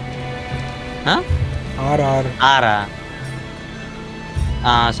సెషన్ లా. ఆరా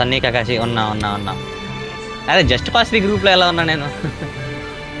సన్నీ కాకాసి ఉన్నా. అదే జస్ట్ కాస్ట్లీ గ్రూప్ లో ఎలా ఉన్నా నేను?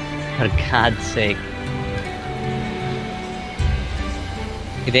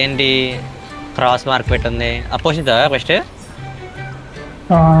 ఇదేంటి క్రాస్ మార్క్ పెట్టింది? అపోజిట్ ఫస్ట్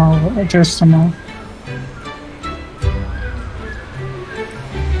చేస్తున్నా.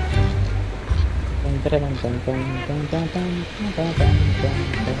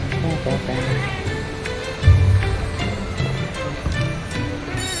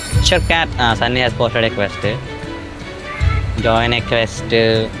 Cherprang. Sunny has posted a quest. Join a quest.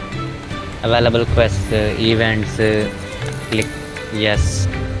 Available quest. Events. Click yes.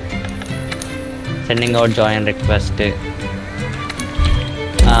 Sending out join request.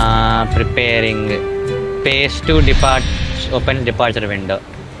 Preparing. Paste to depart. Open departure window.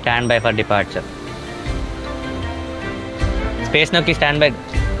 Stand by for departure. Space no key. Stand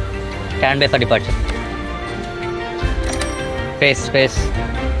by for departure. Space.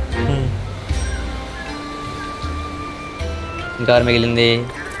 ఇంకా మిగిలింది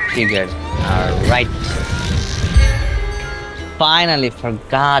కీగడ్. Right, finally, for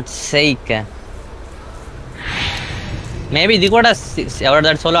God's sake. Maybe ఇది కూడా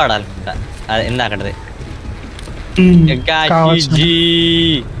ఎవరి solo ఆడాలి ఇందాకటిది.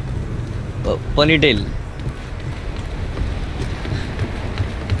 Ponytail.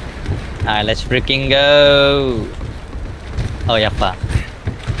 Let's freaking go. Oh యప్ప,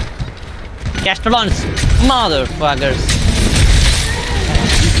 Castrons, motherfuckers.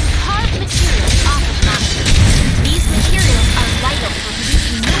 Carve materials off of monsters. These materials are vital for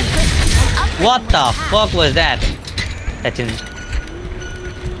producing new equipment and upgrading. What the fuck was that? That's in.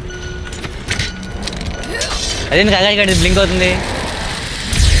 అదేంటి కాగా blink అవుతుంది?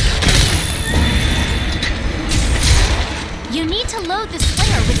 You need to load the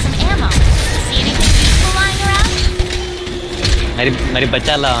slinger with some ammo. See anything useful lying around? మరి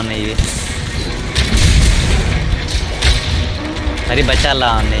బచ్చాలా ఉన్నాయి. మరి బచ్చాలా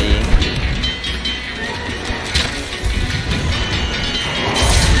ఉన్నాయి.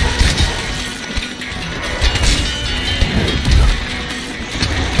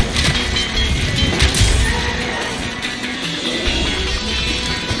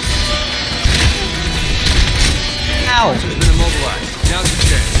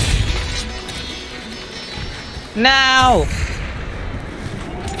 Now.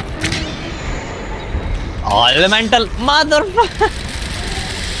 Elemental motherfucker.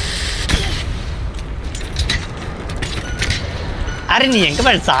 అరే నీ ఎంక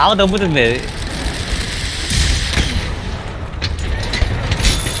పడి సావ దొబ్బుతుంది.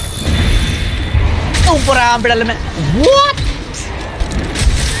 సూపర్ ఆంపిడల్. వాట్?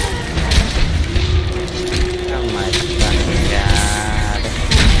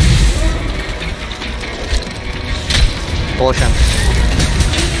 Potion.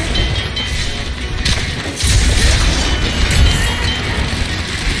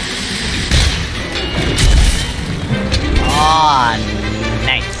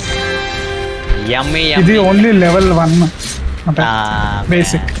 ఇది ఓన్లీ లెవెల్ 1 అంటే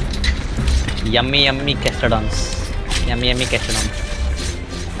basic. Yummy castodons. Yummy castodons.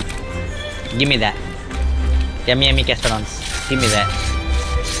 Give me that. Yummy castodons. Give me that.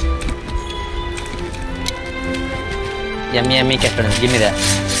 Yummy castodons. Give me that.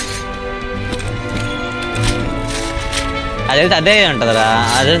 అదే ఉంటుందిరా,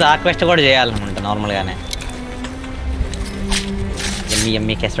 అదే ఆ క్వెస్ట్ కూడా చేయాలనుకుంటా నార్మల్గానే.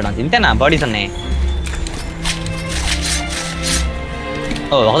 ఎమ్మి కెస్టడాన్స్ ఇంతేనా? బాడీస్ ఉన్నాయి.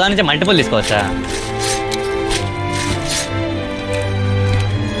 ఓ ఒకదాని నుంచి మల్టిపుల్ తీసుకోవచ్చా?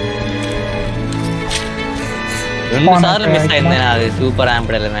 రెండు సార్లు మిస్ అయింది అది సూపర్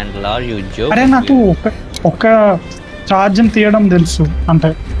యాంప్డ్ ఎలిమెంట్ లో. అరే నాకు ఒక ఛార్జ్ తీయడం తెలుసు,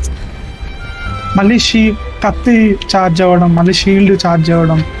 అంటే మళ్ళీ కత్తి ఛార్జ్ అవ్వడం, మళ్ళీ షీల్డ్ ఛార్జ్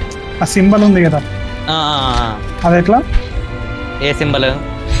అవ్వడం. ఆ సింబల్ ఉంది కదా, అది ఎట్లా? ఏ సింబల్?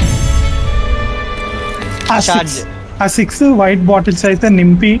 ఆ 6 వైట్ బాటిల్స్ అయితే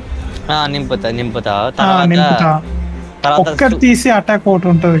నింపుతా ఒక్కటి తీసి అటాక్ ఒకటి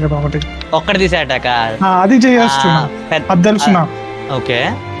ఉంటది కదా, ఒక్కటి తీసి అటాక్ అది చేయొచ్చు, అది తెలుసు నాకు. ఓకే,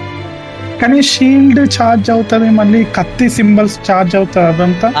 కానీ షీల్డ్ ఛార్జ్ అవుతుంది, మళ్ళీ కత్తి సింబల్స్ ఛార్జ్ అవుతుంది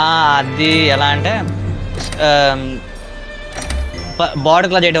అదంతా. అది ఎలా అంటే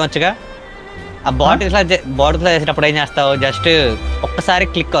బాడీలో చేయడం వచ్చుగా. ఆ బాడీలో చేసేటప్పుడు ఏం చేస్తావు, జస్ట్ ఒక్కసారి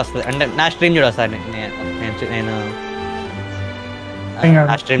క్లిక్ వస్తుంది. అంటే నా స్ట్రీమ్ చూడ వస్తుంది, నేను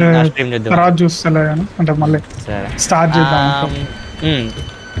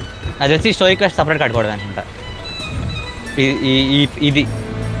అది వచ్చి స్టోరీ క్వెస్ట్ సపరేట్ కట్టుకోవడం అనుకుంటా. ఇది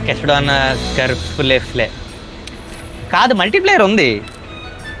కెస్టడాన్ కర్ఫ్లే కాదు, మల్టీప్లేయర్ ఉంది.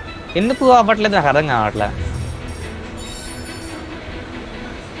 ఎందుకు అవ్వట్లేదు నాకు అర్థం కావట్లే.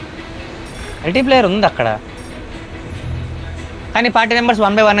 మల్టీప్లేయర్ ఉంది అక్కడ, కానీ పార్టీ మెంబర్స్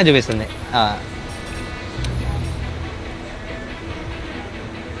 1 by 1 చూపిస్తుంది.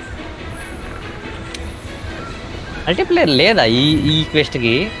 మల్టీప్లేయర్ లేదా ఈ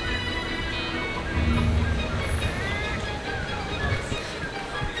క్వెస్ట్కి?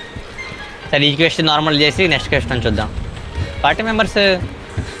 సరే ఈ క్వెస్ట్ నార్మల్ చేసి నెక్స్ట్ క్వెస్ట్ అని చూద్దాం. పార్టీ మెంబర్స్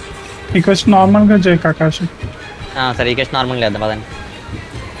ఈ క్వెస్ట్ నార్మల్గా చేయి కాకాష్. సరే ఈ క్వెస్ట్ నార్మల్గా చేద్దాం పదండి.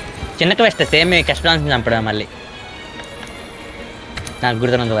 చిన్న క్వెస్ట్ సేమ్ కెస్టడాన్స్ చంపడం మళ్ళీ, నాకు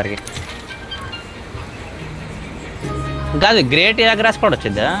గుర్తున్నంత వరకు. కాదు గ్రేట్ యాగ్రాస్ కూడా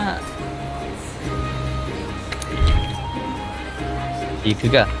వచ్చిద్దా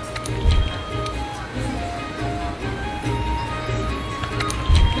ఈక్గా?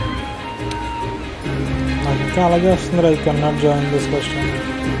 ఇంకా అలాగే వస్తుంది. I can not join this question.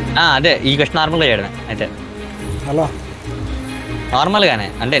 అదే ఈ క్వశ్చన్ నార్మల్గా చేయడమే. అయితే అలా నార్మల్గానే,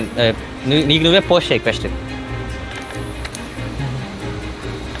 అంటే నీకు నువ్వే పోస్ట్ చేయి క్వెస్ట్.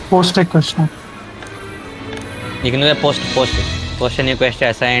 నీకు నువ్వే పోస్ట్ నీ క్వెస్ట్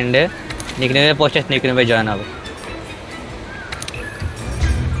అసైన్డ్, నీకు నువ్వే పోస్ట్ చేసి నీకు నువ్వే జాయిన్ అవ్వు.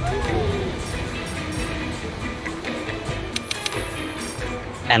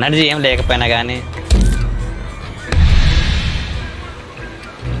 ఎనర్జీ ఏం లేకపోయినా కానీ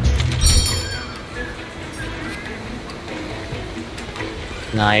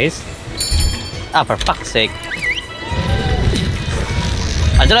నైస్. ఫర్ ఫక్స్ సేక్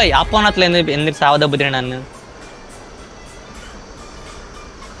అసలు ఆపోనట్లు ఎందుకు సావదబ్బుతున్నా నన్ను?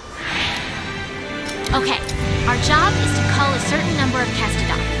 Okay, our job is to cull a certain number of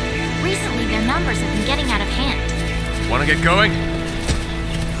Castodon. Recently, their numbers have been getting out of hand. Want to get going?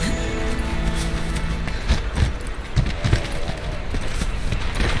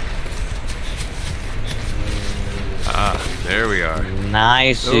 There we are.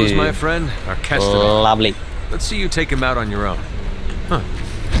 Nice. Those, my friend, are Castodon. Lovely. Let's see you take him out on your own. Huh.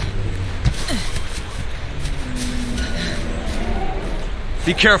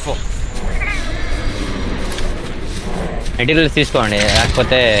 Be careful. Materials తీసుకోండి,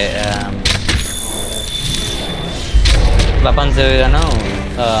 లేకపోతే weapons గాను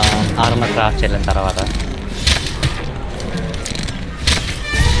armour craft చేయలేని తర్వాత.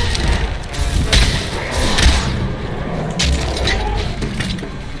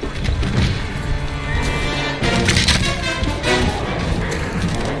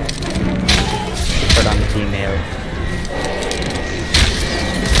 Gmail.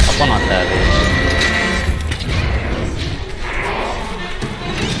 Apa nota అది?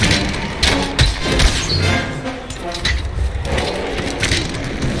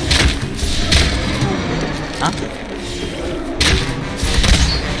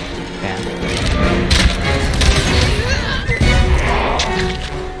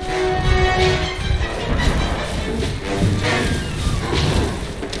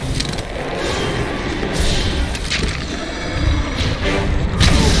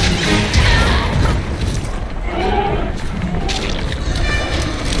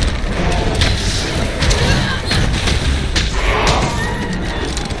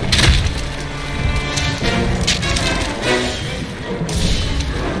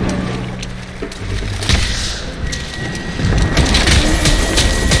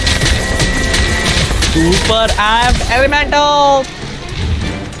 Super amped elemental!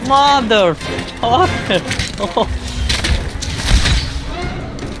 Mother! Oh.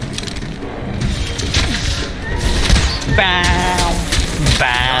 Bam!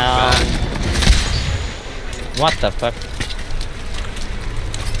 Bam! What the fuck?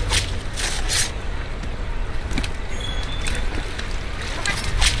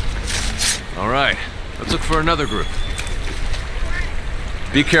 All right, let's look for another group.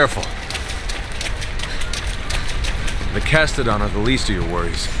 Be careful. The Castodon are the least of your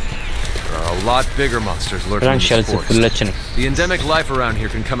worries. There are a lot bigger monsters lurking in this forest. The endemic life around here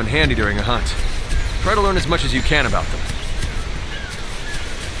can come in handy during a hunt. Try to learn as much as you can about them.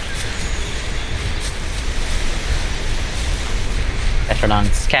 Castodon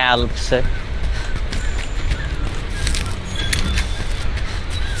scalps.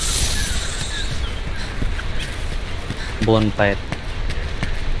 Bonfire.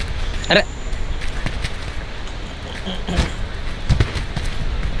 अरे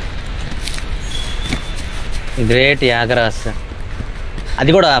great యాగరాస్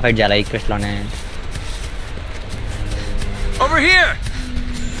అది కూడా fight చేయాలి ఈ quest లోనే Over here.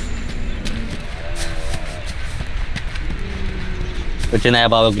 వచ్చినాయా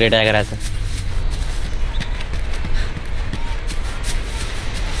బాబు great యాగరాస్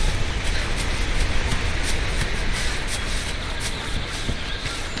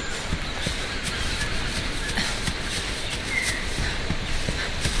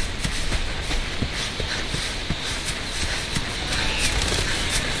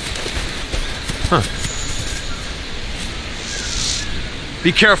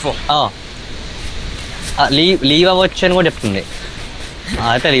Be careful. Leave అవ్వచ్చు అని కూడా చెప్తుంది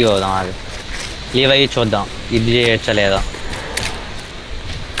అయితే లీవ్ అవుదాం అది లీవ్ అయ్యి చూద్దాం ఇది చేయొచ్చా లేదా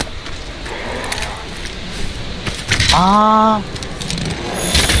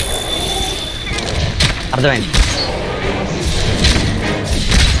అర్థమైంది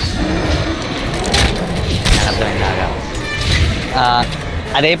అర్థమైంది లాగా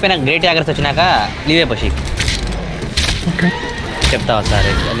అది అయిపోయినా గ్రేట్ యాగర్స్ వచ్చినాక లీవ్ అయిపోయి చెప్తావా సార్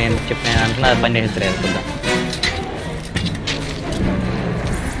నేను చెప్పిన అంటున్నా పని చేస్తారు చూద్దాం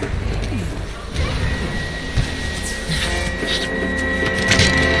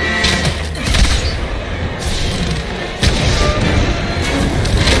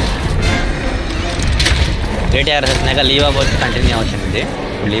గ్రేట్ యాగర్స్ వచ్చినాక లీవ్ అవ్వచ్చు కంటిన్యూ అవుతుంది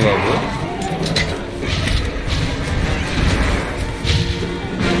లీవ్ అవ్వు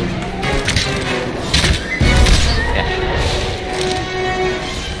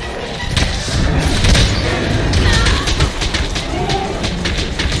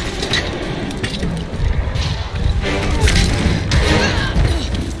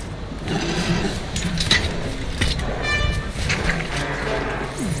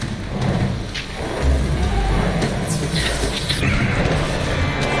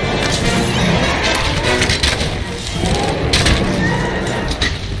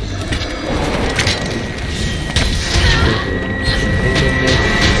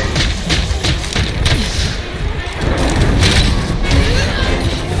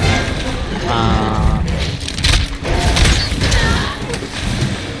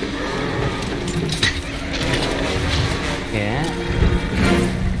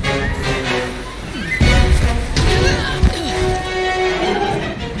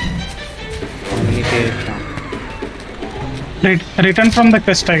Return from the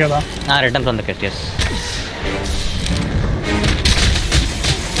quest hai kada. Return from the quest, yes.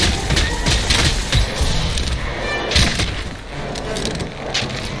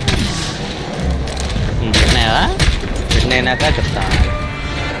 Return అయినాక చెప్తా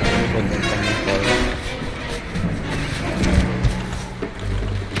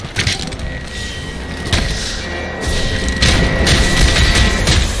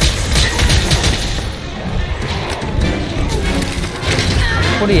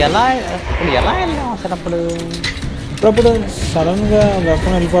ఇప్పుడు ఎలా వెళ్ళాం అసలు అప్పుడు సడన్గా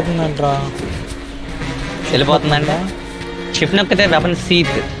వెపన్ వెళ్ళిపోతుందంటరా వెళ్ళిపోతుందంట షిఫ్ట్ నొక్కితే weapon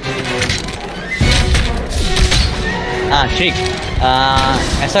సీత్ షీక్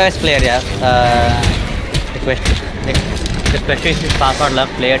SOS player request password లో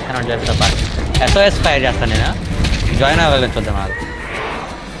ప్లేయర్ కనెక్ట్ చేస్తా SOS ఫైర్ చేస్తాను నేను జాయిన్ అవ్వాలని చూద్దాం నాకు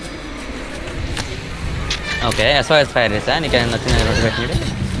ఓకే SOS ఫైర్ చేసా నీకు ఏమైనా వచ్చింది నోటిఫికేషన్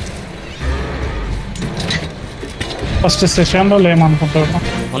ఫస్ట్ సెషన్లో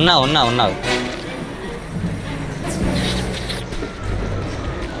లేమనుకుంటున్నా ఉన్నావు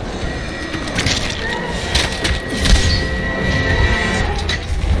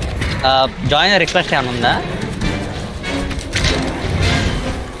జాయిన్ రిక్వెస్ట్ ఏమైనా ఉందా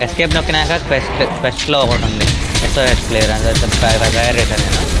ఎస్కేప్ నొక్కినాక క్వెస్ట్లో ఒకటి ఉంది ఎస్ఓఎస్ ప్లేయర్ అని తయారు చేశాను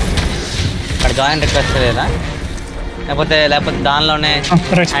నేను. అక్కడ జాయిన్ రిక్వెస్ట్ లేదా లేకపోతే దానిలోనే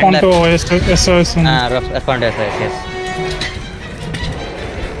రెస్పాండ్ టు ఎస్ఓఎస్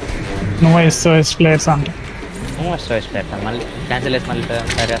నువ్వు ఎస్ఓఎస్ ప్లేయర్స్ అంటే ఎస్ఓఎస్ ప్లేయర్ మళ్ళీ క్యాన్సిల్ చేసి మళ్ళీ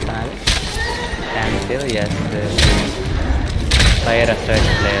తయారు చేస్తాను. అది cancel yes fire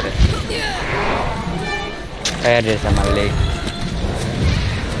SOS player తయారు చేసాం. మళ్ళీ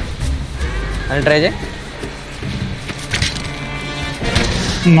మళ్ళీ ట్రై చేయి.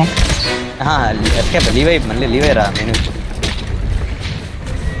 ఎస్కేప్ లీవ్ అయ్యి మళ్ళీ లీవ్ అయ్యరా నేను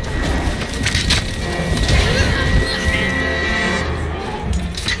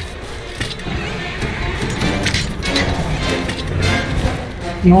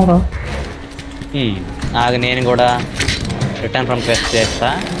ఆగ నేను కూడా రిటర్న్ ఫ్రమ్ క్వెస్ట్ చేస్తా.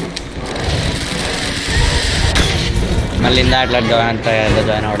 మళ్ళీ ఇందాక జాయిన్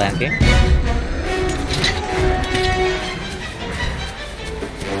అవ్వడానికి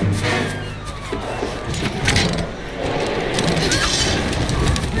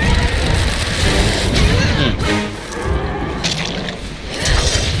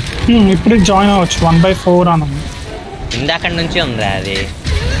ఇప్పుడు జాయిన్ అవ్వచ్చు 1/4 అని ఉంది. ఇందాక నుంచి ఉందా అది?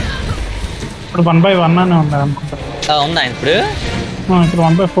 ఇప్పుడు 1/1 అని ఉంది అనుకుంటా. ఉందా ఇప్పుడు? ఇప్పుడు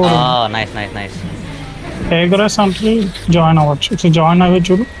 1/4. Nice nice nice. ఏగ్రెస్ అంటే జాయిన్ అవ్వచ్చు. సో జాయిన్ అవ్వచ్చు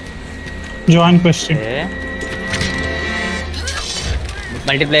చూడు. జాయిన్ క్వెస్ట్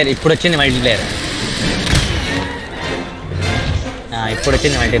మల్టీప్లేయర్ ఇప్పుడు వచ్చింది. మల్టీప్లేయర్ ఇప్పుడు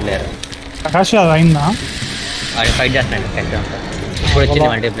వచ్చింది. మల్టీప్లేయర్ ప్రకాష్ అది అయిందా? వాడు ఫైట్ చేస్తున్నాడు. ఇప్పుడు వచ్చింది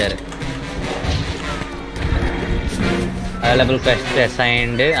multiplayer. Available quest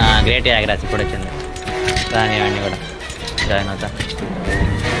assigned great యాగ్రాస్ ఇప్పుడు వచ్చింది. దాని అన్నీ కూడా జాయిన్ అవుతా.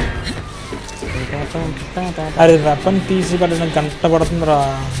 అరే వెపన్ తీసి పెట్టడానికి గంట పడుతుందిరా.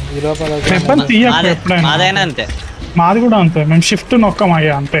 మాదైనా అంతే. మాది కూడా అంతే. మేము షిఫ్ట్ నొక్కం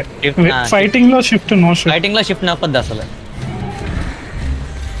అయ్యా అంతే. ఫైటింగ్ లో షిఫ్ట్ నొక్కొద్దు అసలు.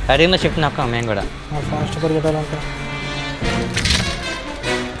 ఫైటింగ్ లో షిఫ్ట్ నొక్కం మేము కూడా. ఫాస్ట్ పరిగెట్టాలంటే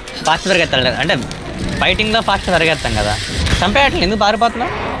ఫాస్ట్ పరిగెత్తాలి అంటే ఫైటింగ్ లో ఫాస్ట్ పరిగెత్తాం కదా. చంపేయట్లేదు ఎందుకు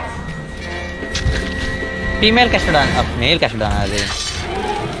పారిపోతున్నావు? ఫీమేల్ కష్టడా మేల్ కష్టడా అది?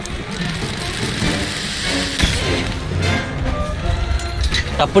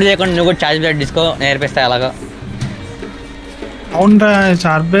 తప్పుడు చేయకుండా నువ్వు కూడా ఛార్జ్ బ్లేడ్ తీసుకో నేర్పిస్తా ఎలాగో. అవునరా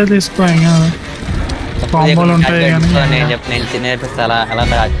ఛార్జ్ బ్లేడ్ తీసుకో. నేను నేర్పిస్తా అలా.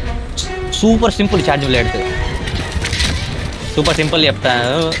 Super simple charge blade. Super simple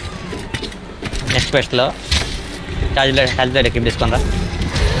చెప్తాను. Next క్వెస్ట్లో charge blade ఎక్కిప్ తీసుకోనరా.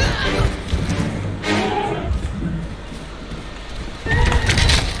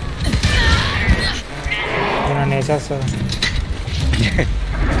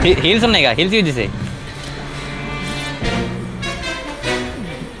 హీల్స్ ఉన్నాయి కదా, హీల్స్ యూజ్ చేసాయి.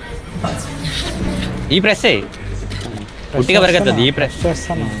 ఈ ప్రెస్ పుట్టిగా పరిగెత్తది. ఈ ప్రెస్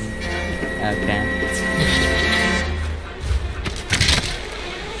చేస్తాను. ఓకే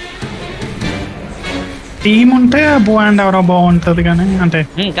టీమ్ ఉంటే బో అండ్ ఎవరో బాగుంటది కానీ అంటే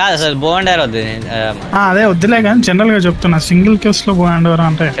కాదు అసలు బో అండ్ ఎవరో వద్దు. అదే వద్దులే కానీ జనరల్ గా చెప్తున్నా సింగిల్ కేస్ లో బో అండ్ ఎవరో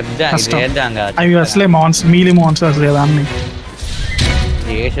అంటే అవి అసలే మాన్స్ మీలీ మాన్స్టర్స్ లేదా అన్ని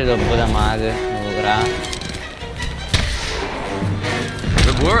చేసేది ఒప్పుదా మాకు నువ్వురా.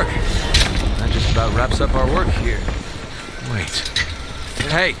 Good work. That just about wraps up our work here. Wait.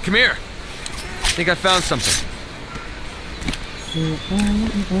 Hey, come here. I think I found something.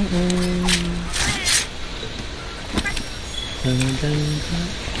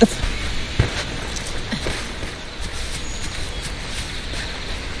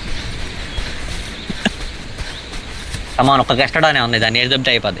 కమాన్ ఒక్క కష్టడానే ఉంది. దాన్ని ఏది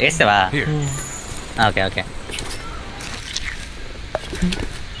దొబ్బితే అయిపోద్ది. వేస్తావా? Okay okay.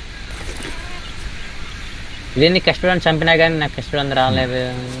 ఇదేంది కష్టడాన్ని చంపినా కానీ నాకు కష్టడం రాలేదు.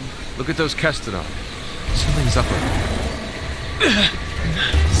 Look at those Kestodon. Something's up with them.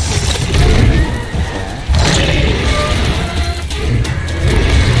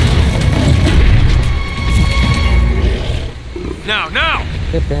 Now!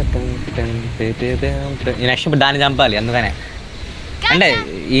 Next ఇప్పుడు దాన్ని చంపాలి అందుకనే. అంటే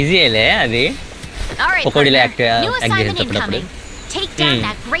ఈజీ అయ్యలే అది. ఒక్కొడిలో యాక్ట్ చేసేటప్పుడు Take down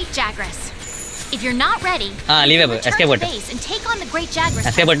that great Jagras. If you're not ready, leave it. Escape to base and take on the great Jagras.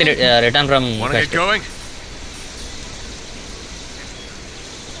 Escape return from. Want to get going?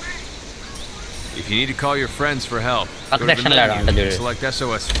 If you need to call your friends for help, go to the menu, select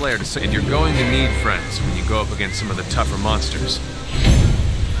SOS Flare to say, and you're going to need friends when you go up against some of the tougher monsters.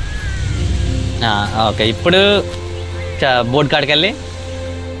 Okay ఇప్పుడు board కాడికి వెళ్ళి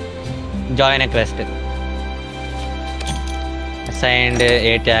join quest assigned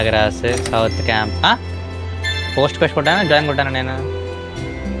 8 Tyagaraj south camp. Post quest కొట్టానా join కొట్టానా నేను?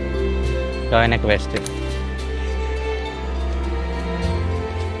 Join quest.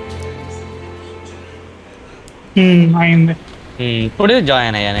 అయింది. ఇప్పుడు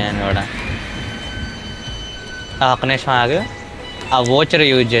join అయ్యా నేను కూడా. ఒక్క నిమిషం ఆగు, ఆ వోచర్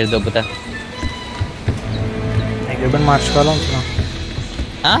యూజ్ చేసి దొబ్బుతా. మార్చుకోవాలనుకున్నా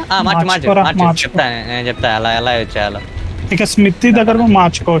చెప్తాను, నేను చెప్తా ఎలా యూజ్ చేయాలో. ఇక స్మిత్ దగ్గర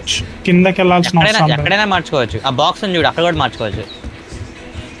మార్చుకోవచ్చు, కిందకి వెళ్ళాల్సిన అవసరం ఎక్కడైనా మార్చుకోవచ్చు. ఆ బాక్స్ చూడు, అక్కడ కూడా మార్చుకోవచ్చు.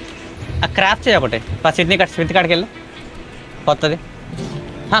 ఆ క్రాఫ్ట్ చేయ ఒకటి. స్మిత్ కాడికి వెళ్ళు, కొత్తది.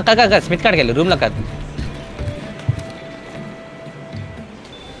 కాదు స్మిత్ కాడికి వెళ్ళు, రూమ్లో కాదు.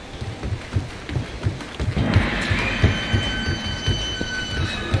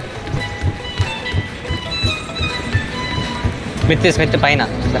 స్మిత్ పైన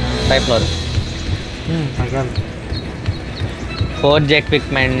 5th floor. Forge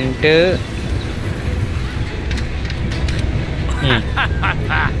equipment.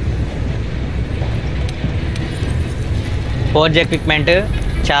 Forge equipment,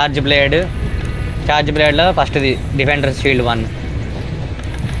 charge బ్లేడ్లో ఫస్ట్ది defender shield 1.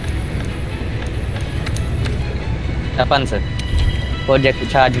 Weapons forge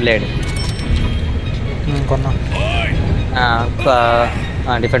charge blade,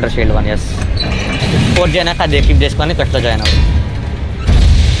 defender shield 1. Yes, forge అయినాక అది ఎక్విప్ చేసుకొని క్వెస్ట్లో జాయిన్ అవ్వు.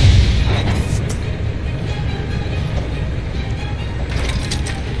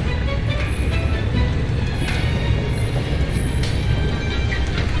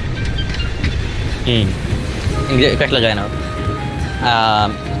 క్వెస్ట్లో జాయిన్ అవ్వు.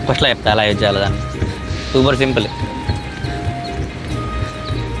 క్వెస్ట్లో చెప్తా ఎలా యూజ్ చేయాలి దాన్ని. Super simple.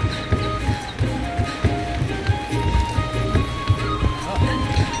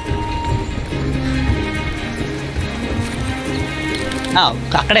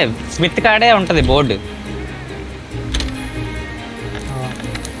 అక్కడే స్మిత్ కాడే ఉంటుంది బోర్డు.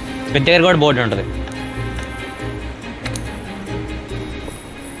 స్మిత్ దగ్గర కూడా బోర్డు ఉంటుంది.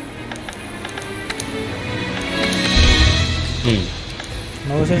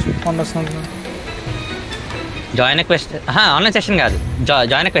 జాయిన్ క్వెస్ట్ ఆన్లైన్ సెషన్ కాదు,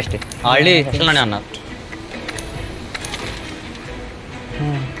 జాయిన్ క్వెస్ట్. ఆల్రెడీ సెషన్లోనే ఉన్నారు.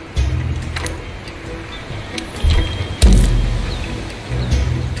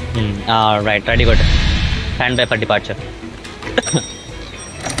 రైట్, రెడీ కొట్టు. Hand by for departure.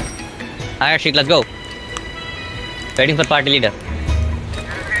 Alright, Sheik, let's go. Waiting for party leader.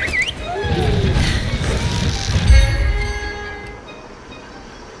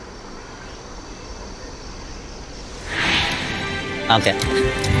 Okay,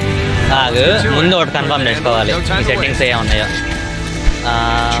 ముందు ఒకటి కన్ఫర్మ్ చేసుకోవాలి ఈ సెట్టింగ్స్ ఏ ఉన్నాయో.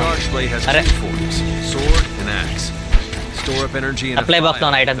 అరే అప్లై బాక్స్ లో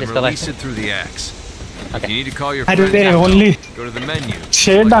ఐటమ్ తీసుకోవాలి. ఓన్లీ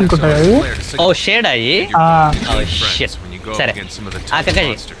షేడ్ అనుకుంటా. ఓ షేడ్ అయ్యి సరే.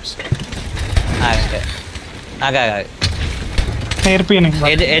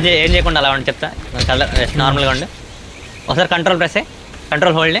 ఏం చేయకుండా అలా ఉండి చెప్తా. నార్మల్గా ఉండి ఒకసారి కంట్రోల్ ప్రెస్ అయ్యి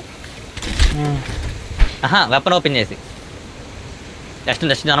కంట్రోల్ హోల్డ్. వెపన్ ఓపెన్ చేసి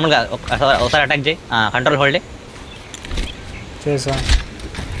జస్ట్ నార్మల్గా ఒకసారి అటాక్ చేయి. కంట్రోల్ హోల్డ్ చేసా.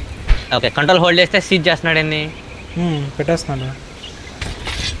 ఓకే, కంట్రోల్ హోల్డ్ చేస్తే సీజ్ చేస్తున్నాడు. ఏంది పెట్టేస్తున్నాడు.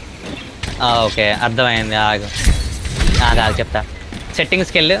 ఓకే, అర్థమైంది. ఆగు చెప్తా.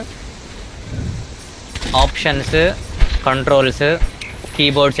 సెట్టింగ్స్కి వెళ్ళు, options, controls,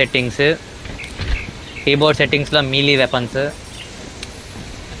 keyboard సెట్టింగ్స్లో mealy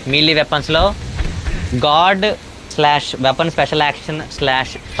వెపన్స్లో గాడ్/వెపన్ special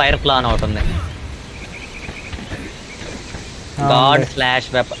యాక్షన్/ఫైర్ plan ఒకటి ఉంది.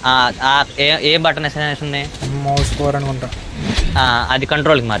 God/వెపన్ ఏ బటన్ ఉంది? మౌస్ ఫోర్ అనుకుంటా. అది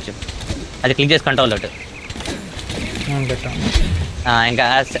కంట్రోల్కి మార్చు. అది క్లిక్ చేసి కంట్రోల్ ఒకటి. ఇంకా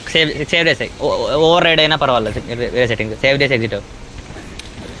సేవ్ చేసాయి. ఓవర్ రైడ్ అయినా పర్వాలేదు, వేరే సెట్టింగ్. సేవ్ చేసి ఎగ్జిట్.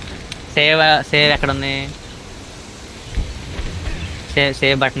 సేవ్ ఎక్కడ ఉంది?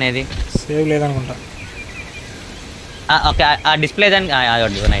 సేవ్ బటన్ ఏది? సేవ్ లేదనుకుంటా. ఓకే, ఆ డిస్ప్లే దానికి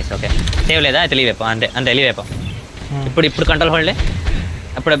నైస్. ఓకే, సేవ్ లేదా? అయితే లీవ్ అయిపో. అంతే లీవ్ అయిపో. ఇప్పుడు కంట్రోల్ హోల్డే.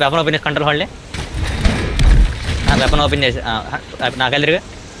 అప్పుడు వెపన్ ఓపెన్ చేసి కంట్రోల్ హోల్డే. వెపన్ ఓపెన్ చేసి నాకు ఎదురుగా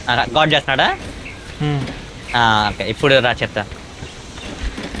గాడ్ చేస్తున్నాడా? ఓకే, ఇప్పుడు రా చెప్తా.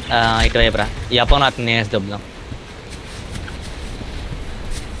 ఇటువైపు రా. ఈ అపోన్ అతను వేసి దొబ్బుదాం.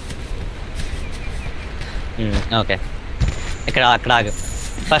 ఓకే, అక్కడ ఆగు.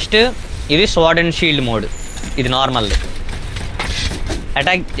 ఫస్ట్ ఇది స్వార్డ్ అండ్ షీల్డ్ మోడ్. ఇది normal.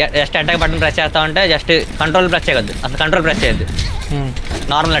 Attack just attack button press చేస్తా ఉంటే జస్ట్ కంట్రోల్ ప్రెస్ చేయొద్దు, అసలు కంట్రోల్ ప్రెస్ చేయొద్దు,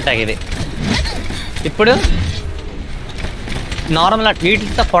 నార్మల్ అటాక్ ఇది. ఇప్పుడు నార్మల్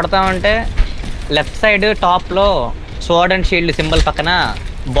వీటితో కొడతా ఉంటే లెఫ్ట్ సైడ్ టాప్లో స్వర్డ్ అండ్ షీల్డ్ సింబల్ పక్కన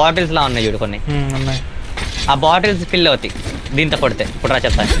బాటిల్స్లా ఉన్నాయి చూడు కొన్ని, ఆ బాటిల్స్ ఫిల్ అవుతాయి దీంతో కొడితే. ఇప్పుడు రా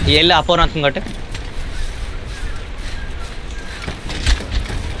చెప్తాను, వెళ్ళి అపూర్ణం కొట్టి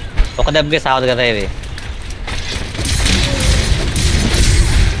ఒక దెబ్బకి సావదు కదా ఇది.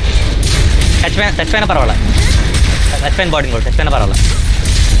 చచ్చిపోయిన పర్వాలా, చచ్చిపోయిన బాడీని కూడా చచ్చిపోయిన పర్వాలా.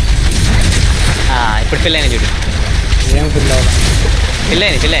 ఇప్పుడు ఫిల్ అయినా చూడు, ఫిల్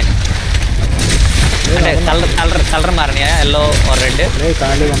అయింది అంటే కలర్ మారినాయా, ఎల్లో రెడ్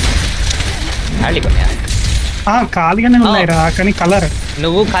ఖాళీగానే ఉన్నాయిరా కానీ కలర్.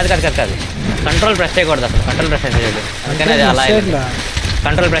 నువ్వు కాదు కంట్రోల్ ప్రెస్ చేయకూడదు అసలు, కంట్రోల్ ప్రెస్ చేయకూడదు అందుకని అది అలా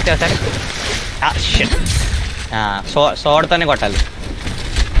కంట్రోల్ ప్రెస్ చేస్తారు. సోడ్తోనే కొట్టాలి,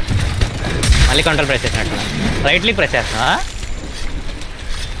 మళ్ళీ కంట్రోల్ ప్రెస్ చేసినట్టు. రైట్ క్లిక్ ప్రెస్ చేస్తున్నా,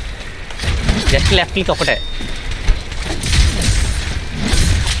 జస్ట్ లెఫ్ట్ క్లిక్ ఒకటే.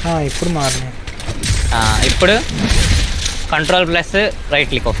 ఇప్పుడు మారిన ఇప్పుడు కంట్రోల్ ప్లస్ రైట్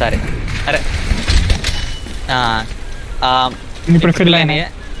క్లిక్ ఒకసారి. అరే ఇప్పుడు ఫిల్ అయినాయి.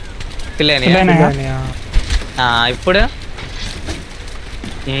 ఇప్పుడు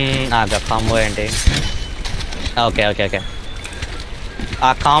కాంబో ఏంటి? ఓకే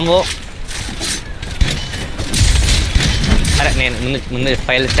ఆ కాంబో. అరే నేను ముందు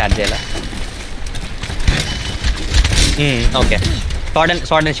ఫైల్ స్టార్ట్ చేయాలి. ఓకే, స్వాడ్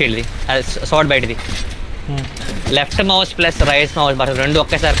అండ్ షీల్డ్ది, అది స్వాడ్ బయటది. Left mouse plus right mouse button రెండు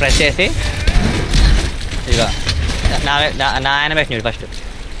ఒకేసారి ప్రెస్ చేసి ఇక నా యానిమేషన్ చూడు. First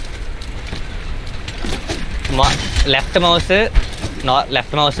left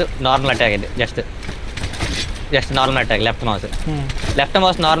mouse normal attack ఇది, just normal attack. Left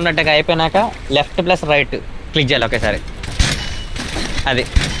mouse normal attack అయిపోయినాక లెఫ్ట్ ప్లస్ రైట్ క్లిక్ చేయాలి ఒకేసారి. అది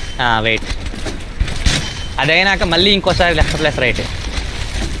వెయిట్, అది అయినాక మళ్ళీ ఇంకోసారి లెఫ్ట్ ప్లస్ రైట్.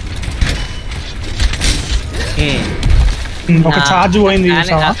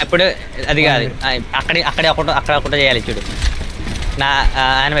 ఇప్పుడు అది కాదు, అక్కడ ఒకటి చేయాలి చూడు. నా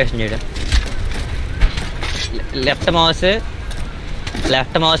యానిమేషన్ చూడు. Left mouse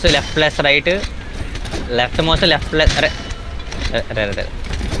left plus right, left mouse left plus. అరే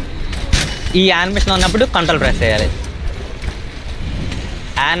ఈ యానిమేషన్ ఉన్నప్పుడు కంట్రోల్ ప్రెస్ చేయాలి.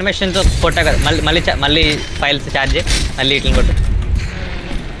 యానిమేషన్తో కొట్టా కదా, మళ్ళీ ఫైల్స్ ఛార్జ్ చేయి, మళ్ళీ ఇట్లని కొట్టు.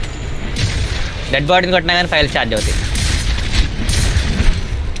 డెడ్ బాడీని కొట్టినా కానీ ఫైల్స్ ఛార్జ్ అవుతాయి.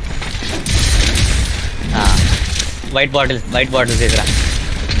 వైట్ బాటిల్స్ తీసుకురా.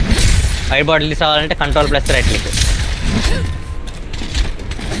 వైట్ బాటిల్ తీసుకోవాలంటే కంట్రోల్ ప్లస్ రైట్ క్లిక్.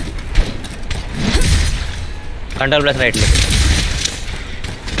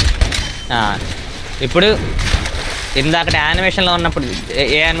 ఇప్పుడు ఇందాక యానిమేషన్లో ఉన్నప్పుడు ఏ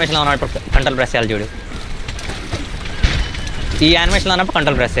యానిమేషన్లో ఉన్నప్పుడు కంట్రోల్ ప్రెస్ చేయాలి చూడు. ఈ యానిమేషన్లో ఉన్నప్పుడు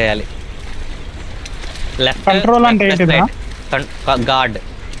కంట్రోల్ ప్రెస్ చేయాలి. లెఫ్ట్ కంట్రోల్ అంటే ఏంటిదా? గార్డ్.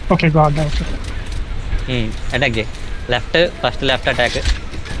 Okay, gourd. అటాక్ చేయి. ఫస్ట్ లెఫ్ట్ అటాక్,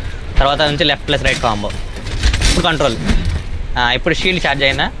 తర్వాత నుంచి లెఫ్ట్ ప్లస్ రైట్ కాంబో. ఇప్పుడు కంట్రోల్. ఇప్పుడు షీల్డ్ ఛార్జ్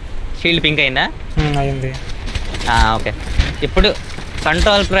అయిందా? షీల్డ్ పింక్ అయిందా? అయింది. ఓకే, ఇప్పుడు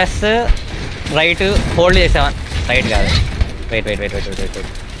కంట్రోల్ ప్రెస్ రైట్ హోల్డ్ చేసావా? రైట్ కాదు, wait.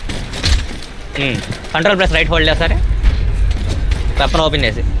 Control plus right hold చేస్తారే, వెపన్ ఓపెన్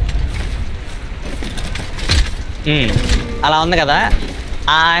చేసి. అలా ఉంది కదా.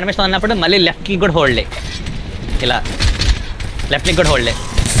 ఆ యానిమేషన్ ఉన్నప్పుడు మళ్ళీ లెఫ్ట్ క్లిక్ కూడా హోల్డ్, ఇలా లెఫ్ట్ క్లిక్ కూడా హోల్డ్.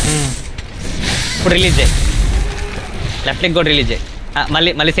 ఇప్పుడు రిలీజ్ చేయి, లెఫ్ట్ క్లిక్ కూడా రిలీజ్ చేయి.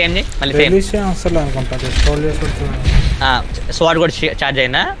 మళ్ళీ సేమ్ చేయి, మళ్ళీ సేమ్. స్వాడ్ కూడా ఛార్జ్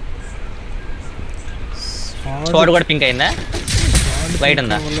అయిందా? స్వాడ్ కూడా పింక్ అయిందా? వైట్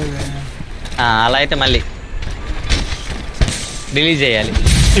ఉందా? అలా అయితే మళ్ళీ రిలీజ్ చేయాలి.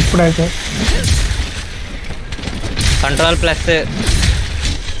 ఇప్పుడైతే కంట్రోల్ ప్లస్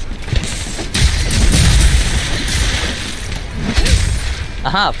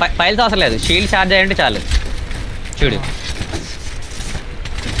ఫైల్స్ అవసరం లేదు, షీల్డ్ ఛార్జ్ అయ్యంటే చాలు. చూడు,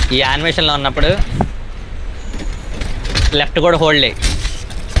 ఈ యానిమేషన్లో ఉన్నప్పుడు లెఫ్ట్ కూడా హోల్డ్ అయ్యి,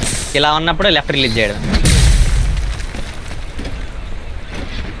 ఇలా ఉన్నప్పుడు లెఫ్ట్ రిలీజ్ చేయడం.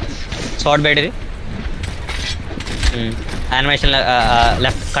 Short బయటది animation.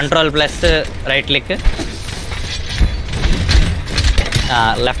 Left control plus right click,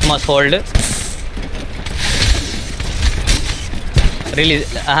 left mouse hold, release.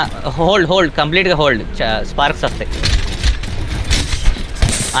 Hold కంప్లీట్గా హోల్డ్, స్పార్క్స్ వస్తాయి.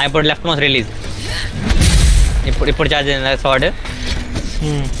 ఇప్పుడు లెఫ్ట్ మౌస్ రిలీజ్. ఇప్పుడు ఛార్జ్ అయింది స్వాడ్.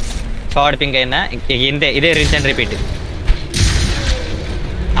 షార్ట్ పింక్ అయినా ఇంతే, ఇదే rinse and repeat.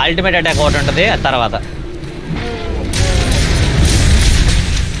 Ultimate attack ఒకటి ఉంటుంది ఆ తర్వాత.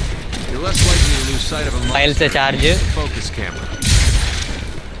 ఫైల్స్ చార్జ్,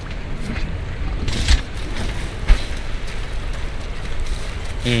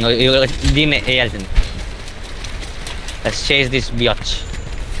 దీన్ని వేయాల్సింది. చేస్ దిస్ బియాచ్.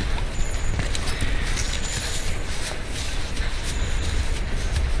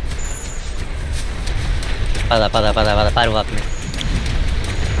 పద పద పద పద పారిపోతుంది.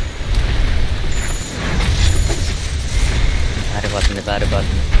 పారిపోతుంది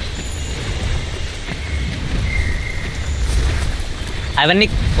పారిపోతుంది. అవన్నీ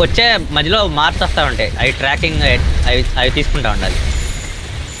వచ్చే మధ్యలో మార్క్స్ వస్తూ ఉంటాయి, అవి ట్రాకింగ్ అవి తీసుకుంటూ ఉండాలి.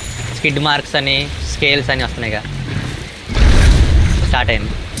 స్కిడ్ మార్క్స్ అని స్కేల్స్ అని వస్తున్నాయి. స్టార్ట్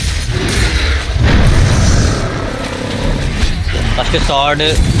అయింది. ఫస్ట్ సాడ్,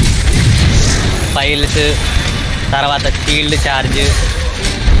 ఫైల్స్, తర్వాత షీల్డ్ ఛార్జ్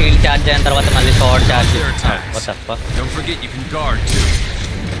అయిన తర్వాత మళ్ళీ sad charge.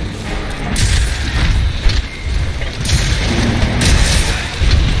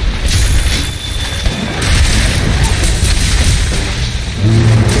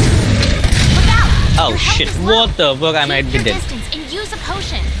 Oh shit, what the fuck, I might be dead.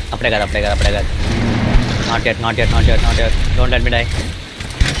 అప్పుడే కాదు. Not yet. Don't let me die.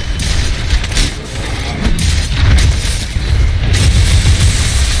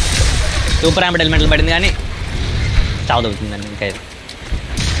 Super ఆంబిడ్ ఎలిమెంట్లు పడింది కానీ చావు దొరుకుతుందండి. ఇంకా ఇది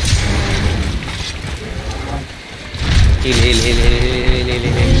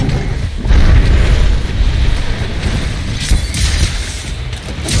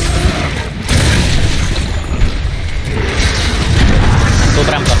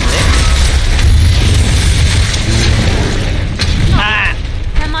సూపర్ ఆంబిడ్ వస్తుంది.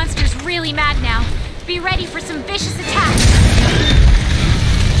 That monster's really mad now. Be ready for some vicious attacks.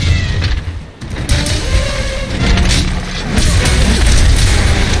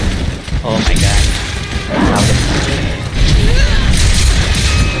 Oh my god.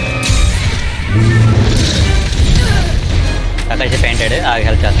 అక్కడ పెయింటెడ్ ఆగి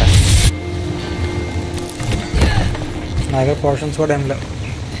హెల్ప్ చేస్తా. నా దగ్గర పోర్షన్స్ కూడా ఏం లేవు.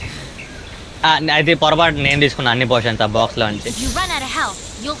 అయితే పొరపాటు నేను తీసుకున్నా అన్ని పోర్షన్స్ ఆ బాక్స్లో నుంచి. If you run out of health,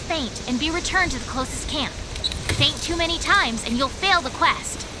 you'll faint and be returned to the closest camp. Faint too many times and you'll fail the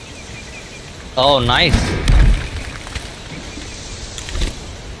quest. Oh, nice.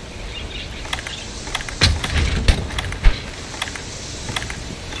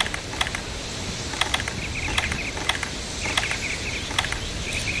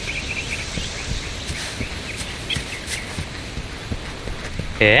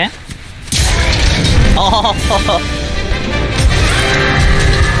 Okay. Oh.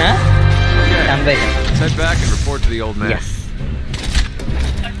 Huh? Come back. Let's head back and report to the old man. Yes.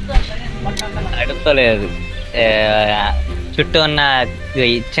 అడుగుతలేదు. చుట్టూ ఉన్న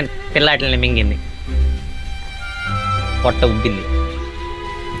చిన్న పిల్లాటిని మింగింది, పొట్ట ఉబ్బింది.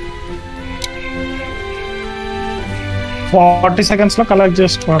 40 seconds లో collect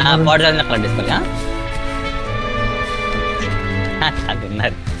చేసుకోవాలి. 40 seconds లో collect చేసుకోవాలి. అది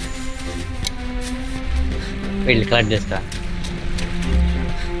ఉన్నారు వీళ్ళు కలెక్ట్ చేస్తా.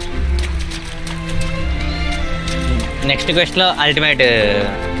 నెక్స్ట్ క్వెస్ట్ లో అల్టిమేట్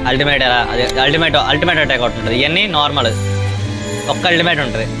అటాక్ అవుట్ ఉంటుంది. ఇవన్నీ నార్మల్, ఒక్క అల్టిమేట్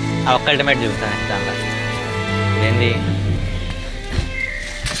ఉంటుంది. ఆ ఒక్క అల్టిమేట్ చూపిస్తాను నెక్స్ట్ దాంట్లో. ఏంది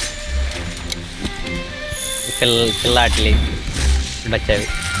పిల్లాట్లి బచ్చావి.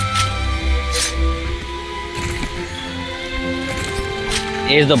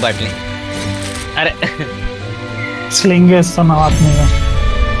 ఏజ్ దొబ్బట్లి. అరే స్లింగ్ వేస్తున్నా వాటి మీద.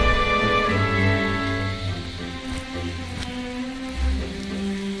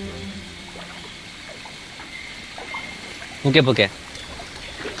 ఓకే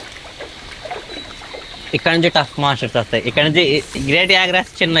ఇక్కడ నుంచి టఫ్ మాస్టర్స్ వస్తాయి. ఇక్కడ నుంచి గ్రేట్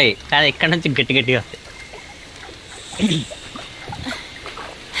యాగ్రాస్ చిన్నవి, కానీ ఇక్కడ నుంచి గట్టిగా వస్తాయి.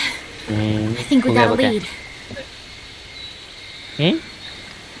 I think we got a lead.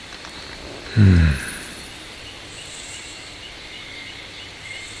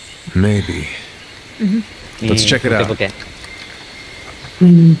 Maybe. Let's check it out. Okay.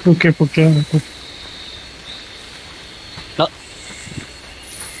 No.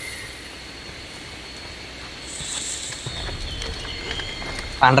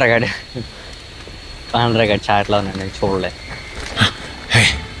 పాండ్రగాడు చాట్లో ఉన్నాడు, చూడలే.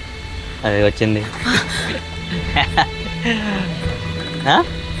 అది వచ్చింది.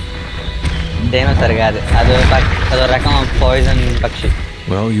 దేనో సరి కాదు, అదో రకం పాయిజన్ పక్షి.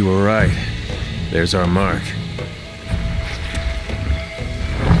 Well, you were right. There's our mark.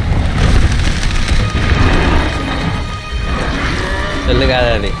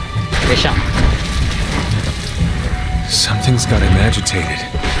 Something's got him agitated.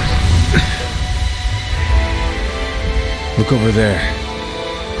 Look over there.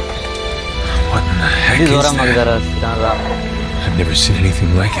 What in the heck is that? I've never seen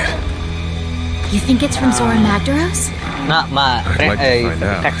anything like it. You think it's from Zora Magdaros? I'd like to find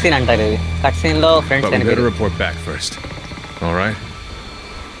out. Cutscene lo friends But we better report back first. All right?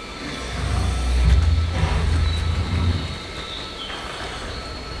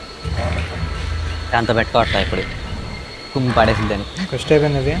 దాంతో పెట్టుకోవట్లే ఇప్పుడు కుమ్మి పడేసిద్దని first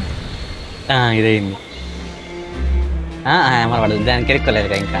అయిపోయింది ఇదయింది మన వాడు దానికి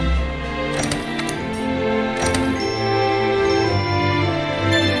ఎరుక్కోలేదు ఇంకా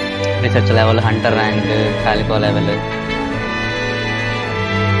research level Hunter rank కాలికో level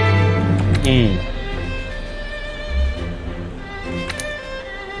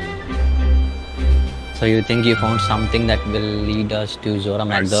So you think you found something that will lead us to Zora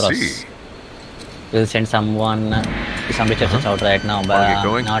Magdaros? We'll send someone, some researchers out right now, but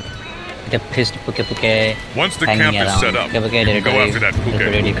not the pissed Puke Once the camp is set up, you can go after that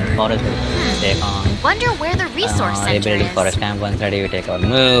Puke. Forest will take on. Wonder where the resource center Rebuilding is. forest camp, once ready, we take our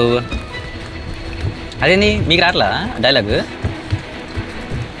move. అదేంది మీకు రాట్లా dialogue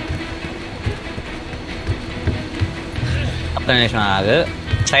ఒక్క నిమిషం ఆగు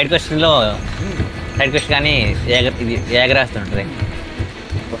side question కానీ ఇది ఏగరాస్తుంటుంది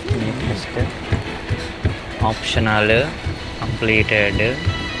first optional completed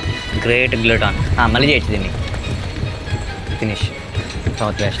great గ్లూటాన్ మళ్ళీ చేయొచ్చు దీన్ని ఫినిష్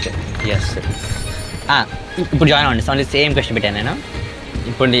సౌత్ వెస్ట్ ఎస్ ఇప్పుడు జాయిన్ అవ్వండి ఓన్లీ సేమ్ క్వశ్చన్ పెట్టాను నేను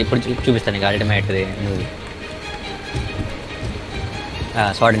ఇప్పుడు చూపిస్తాను ఇక అల్టిమేట్ది movie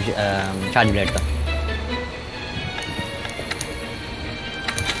స్వాడ్ charge బ్లేడ్తో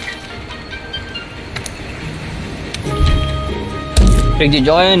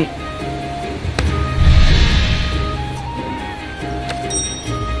join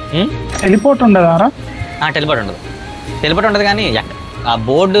teleport ఉండదారా teleport ఉండదు కానీ ఆ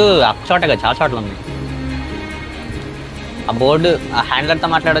బోర్డు చోటగా చాలా చోట్ల ఉంది ఆ బోర్డు ఆ హ్యాండ్లర్తో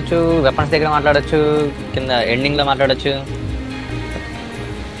మాట్లాడచ్చు వెపన్స్ దగ్గర మాట్లాడచ్చు కింద ఎండింగ్లో మాట్లాడచ్చు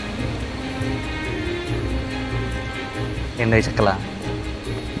ఏందో ఈ చెక్కలా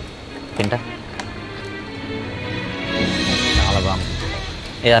తింటా చాలా బాగుంది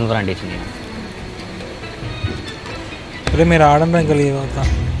ఏది అనుకున్నాను టీచింగ్ నేను మీరు ఆడంలో ఇంకా లీవ్ అవుతా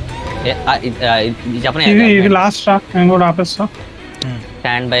చెప్పండి ఇది లాస్ట్ రా నేను కూడా ఆపేస్తా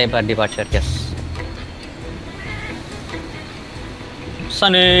stand by for departure yes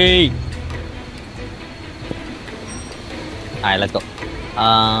Sunny! Alright, let's go.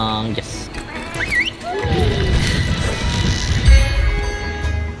 Yes.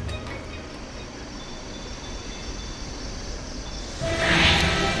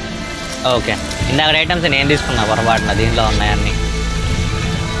 Okay ఇందాక ఐటమ్స్ నేను తీసుకున్నా పొరపాటున దీంట్లో ఉన్నాయన్నీ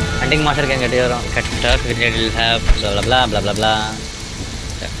hunting master can get your stuff will have blah blah blah blah blah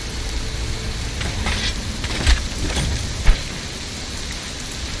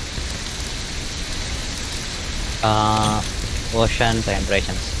ocean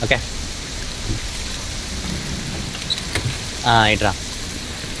penetrations. Okay. Itra.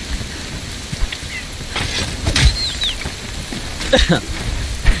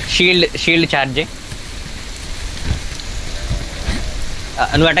 shield charge.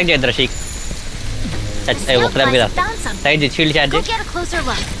 No attack jayadra sheik. Side shield charge. Go get a closer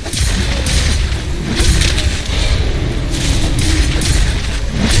look.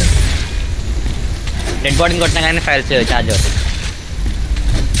 Dead బాడీని కొట్టినా కానీ files charge అవుతుంది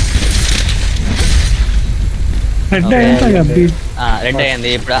red అయ్యింది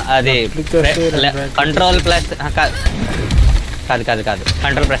ఇప్పుడు అది control plus కాదు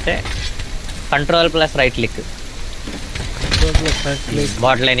control plus right click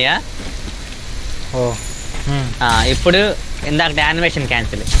bottle అయినాయా ఇప్పుడు ఇందాక యానిమేషన్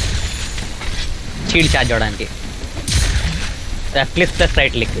క్యాన్సిల్ షీల్డ్ ఛార్జ్ అవ్వడానికి క్లిక్ ప్లస్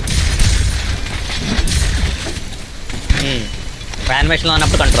రైట్ క్లిక్ యానిమేషన్లో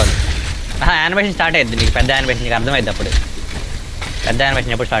ఉన్నప్పుడు కంట్రోల్ యానిమేషన్ స్టార్ట్ అయ్యింది నీకు పెద్ద యానిమేషన్ నీకు అర్థమైంది అప్పుడు పెద్ద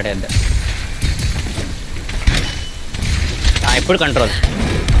యానిమేషన్ ఎప్పుడు స్టార్ట్ అయ్యింది ఇప్పుడు కంట్రోల్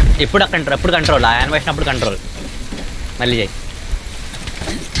ఎప్పుడు కంట్రోల్ ఆ యానిమేషన్ అప్పుడు కంట్రోల్ మళ్ళీ చేయి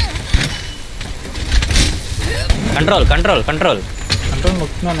కంట్రోల్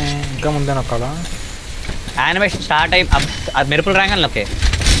నొక్కుతున్నానే ఇంకా ముందే నొక్కాలా యానిమేషన్ స్టార్ట్ అయ్యి మెరుపులు రాగానే ఓకే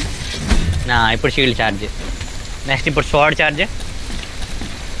ఇప్పుడు షీల్డ్ ఛార్జ్ నెక్స్ట్ ఇప్పుడు స్వాడ్ ఛార్జ్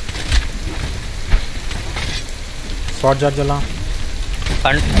స్పాట్ చార్జ్ ఎలా?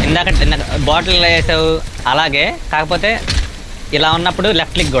 ఇందాక బాటిల్ వేసావు అలాగే, కాకపోతే ఇలా ఉన్నప్పుడు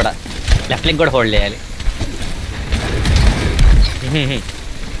లెఫ్ట్ క్లిక్ కూడా హోల్డ్ చేయాలి.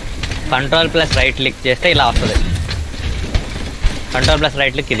 కంట్రోల్ ప్లస్ రైట్ క్లిక్ చేస్తే ఇలా వస్తుంది. కంట్రోల్ ప్లస్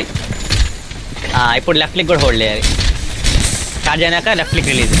రైట్ క్లిక్ ఇది. ఇప్పుడు లెఫ్ట్ క్లిక్ కూడా హోల్డ్ చేయాలి. ఛార్జ్ అయినాక లెఫ్ట్ క్లిక్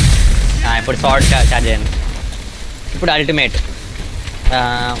రిలీజ్. ఇప్పుడు షార్ట్ ఛార్జ్ అయ్యాను. ఇప్పుడు అల్టిమేట్.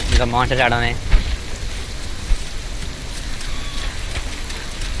 ఇంకా మాన్స్టర్స్ ఆడమే.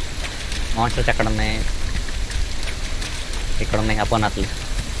 మాన్స్టర్స్ ఎక్కడ ఉన్నాయి? ఇక్కడ ఉన్నాయి అపోనత్లు.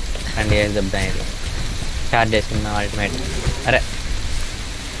 రండి చెప్తాను. ఇది ఛార్జ్ చేసుకుందాం. అల్టిమేట్. అరే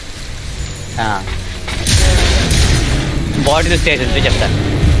బాటిల్ స్టేజ్ ఉంది చెప్తాను.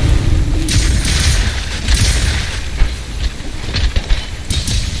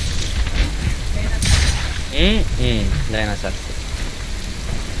 డైనోసార్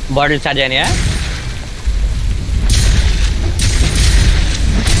బాటిల్ ఛార్జ్ అయినాయా?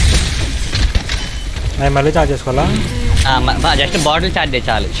 మళ్ళీ ఛార్జ్ చేసుకోవాలా? జస్ట్ బాటిల్ ఛార్జ్ చేయాలి,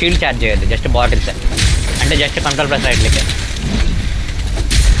 చాలు. షీల్డ్ ఛార్జ్ చేయద్దు, జస్ట్ బాటిల్స్. అంటే just control plus right click.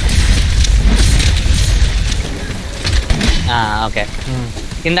 Okay.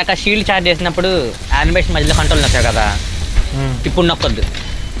 ఇందాక షీల్డ్ ఛార్జ్ చేసినప్పుడు యానిమేషన్ మధ్యలో కంట్రోల్ నొక్కావు కదా, ఇప్పుడు నొక్కొద్దు.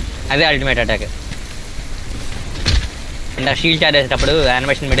 అదే అల్టిమేట్ అటాక్. ఇందాక షీల్డ్ ఛార్జ్ చేసేటప్పుడు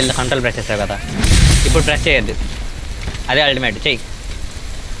యానిమేషన్ మిడిల్లో కంట్రోల్ ప్రెస్ చేస్తావు కదా, ఇప్పుడు ప్రెస్ చేయొద్దు. అదే అల్టిమేట్. చెయ్యి.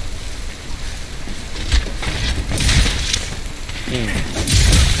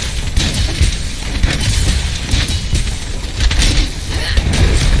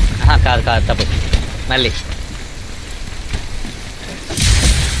 కాదు తప్పు. మళ్ళీ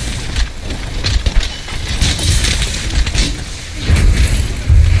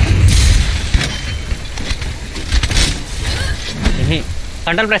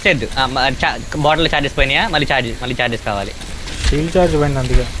కంట్రోల్ ప్రెస్ చేయద్దు. Bottle charges పోయినాయా? మళ్ళీ ఛార్జెస్ కావాలి. షీల్డ్ ఛార్జ్ పోయింది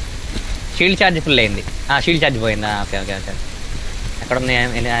అందుకే. షీల్డ్ ఛార్జ్ ఫుల్ అయింది. షీల్డ్ ఛార్జ్ పోయిందా? ఓకే. ఎక్కడ ఉన్నాయి?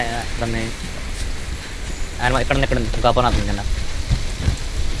 ఇక్కడ కాపోనా కింద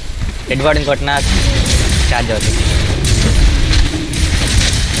హెడ్ బాడీని కొట్టినా ఛార్జ్ అవుతుంది.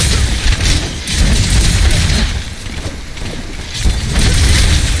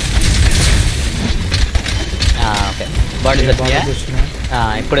 ఓకే. బాడీ వచ్చినాయా?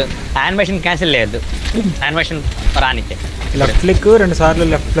 ఇప్పుడు యానిమేషన్ క్యాన్సిల్ లేదు, యానిమేషన్ రానిచ్చే. లెఫ్ట్ క్లిక్ 2 సార్లు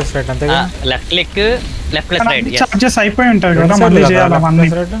లెఫ్ట్ ప్లస్ రైట్ అంతే. Left click left plus right. Charges అయిపోయి ఉంటాయి కదా, మళ్ళీ చేయాలి అవన్నీ.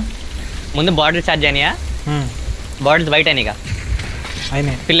 ముందు బాటిల్ ఛార్జ్ అయినాయా? బాటిల్స్ వైట్ అయినాయిగా,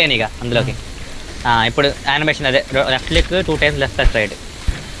 ఫిల్ అయినాయిగా అందులోకి. ఇప్పుడు యానిమేషన్ అదే left click 2 times left plus right.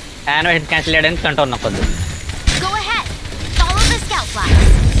 Animation cancel చేయడానికి కంట్రోల్ నొక్కొద్దు.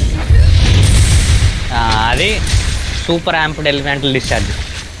 అది సూపర్ యాంప్డ్ ఎలిమెంటల్ డిశ్చార్జ్.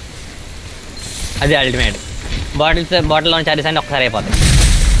 అది అల్టిమేట్. బాటిల్లో ఛార్జెస్ అంటే ఒక్కసారి అయిపోతాయి.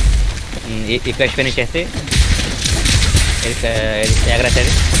 ఈ క్వెస్ట్ ఫినిష్ చేసి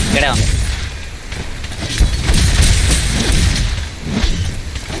ఎగరేసేది ఇక్కడే ఉంది.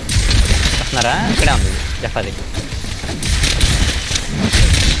 వస్తున్నారా? ఇక్కడే ఉంది చెప్పది.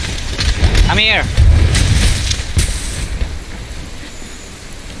 Come here.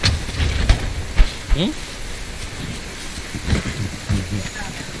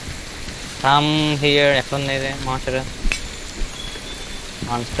 Come here. ఎక్కడుంది ఇది మాన్స్టర్?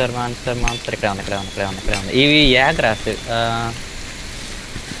 ఇక్కడ ఉంది. ఇవి యాగ్రాస్.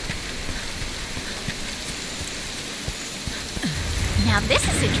 Now this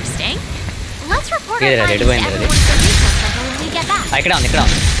is interesting. Let's report our findings to everyone at the research center when we get back. ఇక్కడ ఉంది.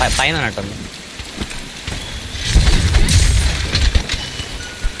 పైన ఉన్నట్టుంది.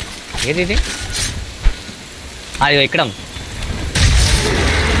 ఏది ఇది? ఇక్కడ ఉంది.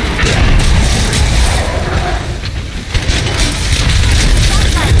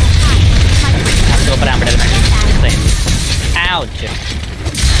 Super యాంప్డ్ element. Ouch.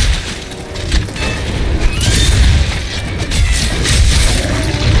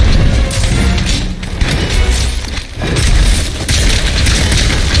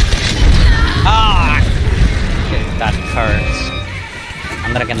 That hurts.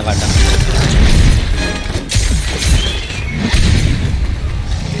 అందరి కింద పడ్డా.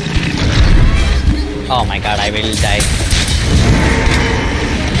 Oh my god, I will die.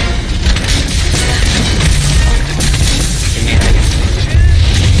 Give me a second.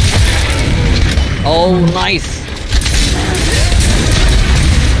 Oh, nice.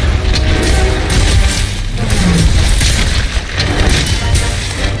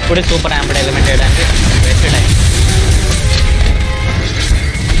 ఇప్పుడు సూపర్ యాంప్డ్ ఎలిమెంట్ చేయడానికి బెస్ట్ టైం.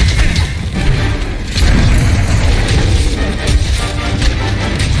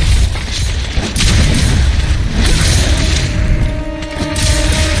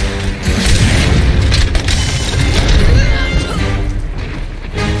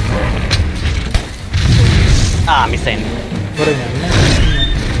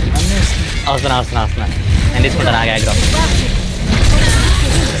 వస్తున్నా నేను తీసుకుంటాను ఆగే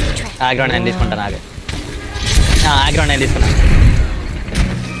ఆగ్రౌండ్ నేను తీసుకుంటాను ఆగే ఆగ్రౌండ్ నేను తీసుకున్నాను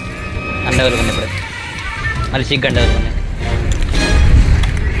అండే వదులుకున్నాయి ఇప్పుడు మళ్ళీ చిక్ గంట వదులుకున్నాయి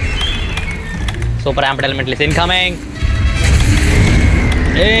సూపర్ యాంప్డ్ ఎలిమెంట్లీస్ ఇన్కమింగ్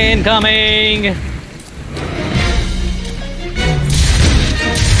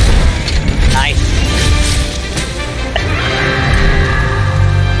నైస్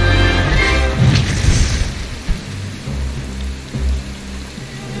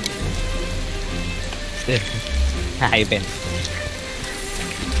అయిపోయింది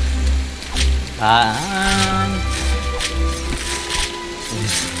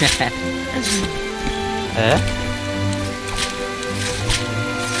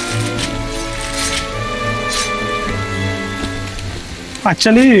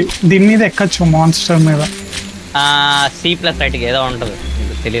యాక్చువల్లీ దీని మీద ఎక్కచ్చు మాన్స్టర్ మీద C++ ఏదో ఉంటుంది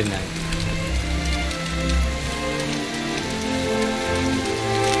తెలియదు నాకు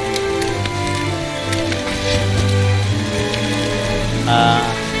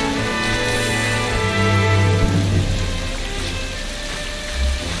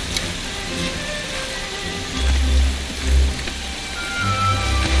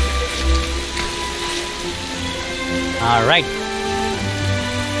all right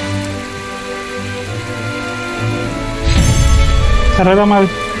సరేరా మరి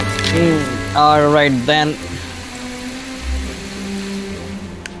all right then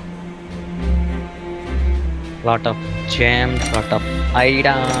lot of gems, lot of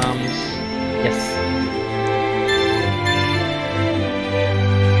items. Yes.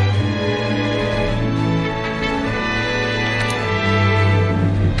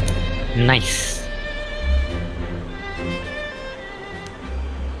 Nice.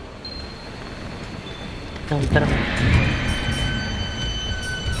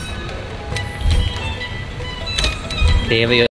 Save your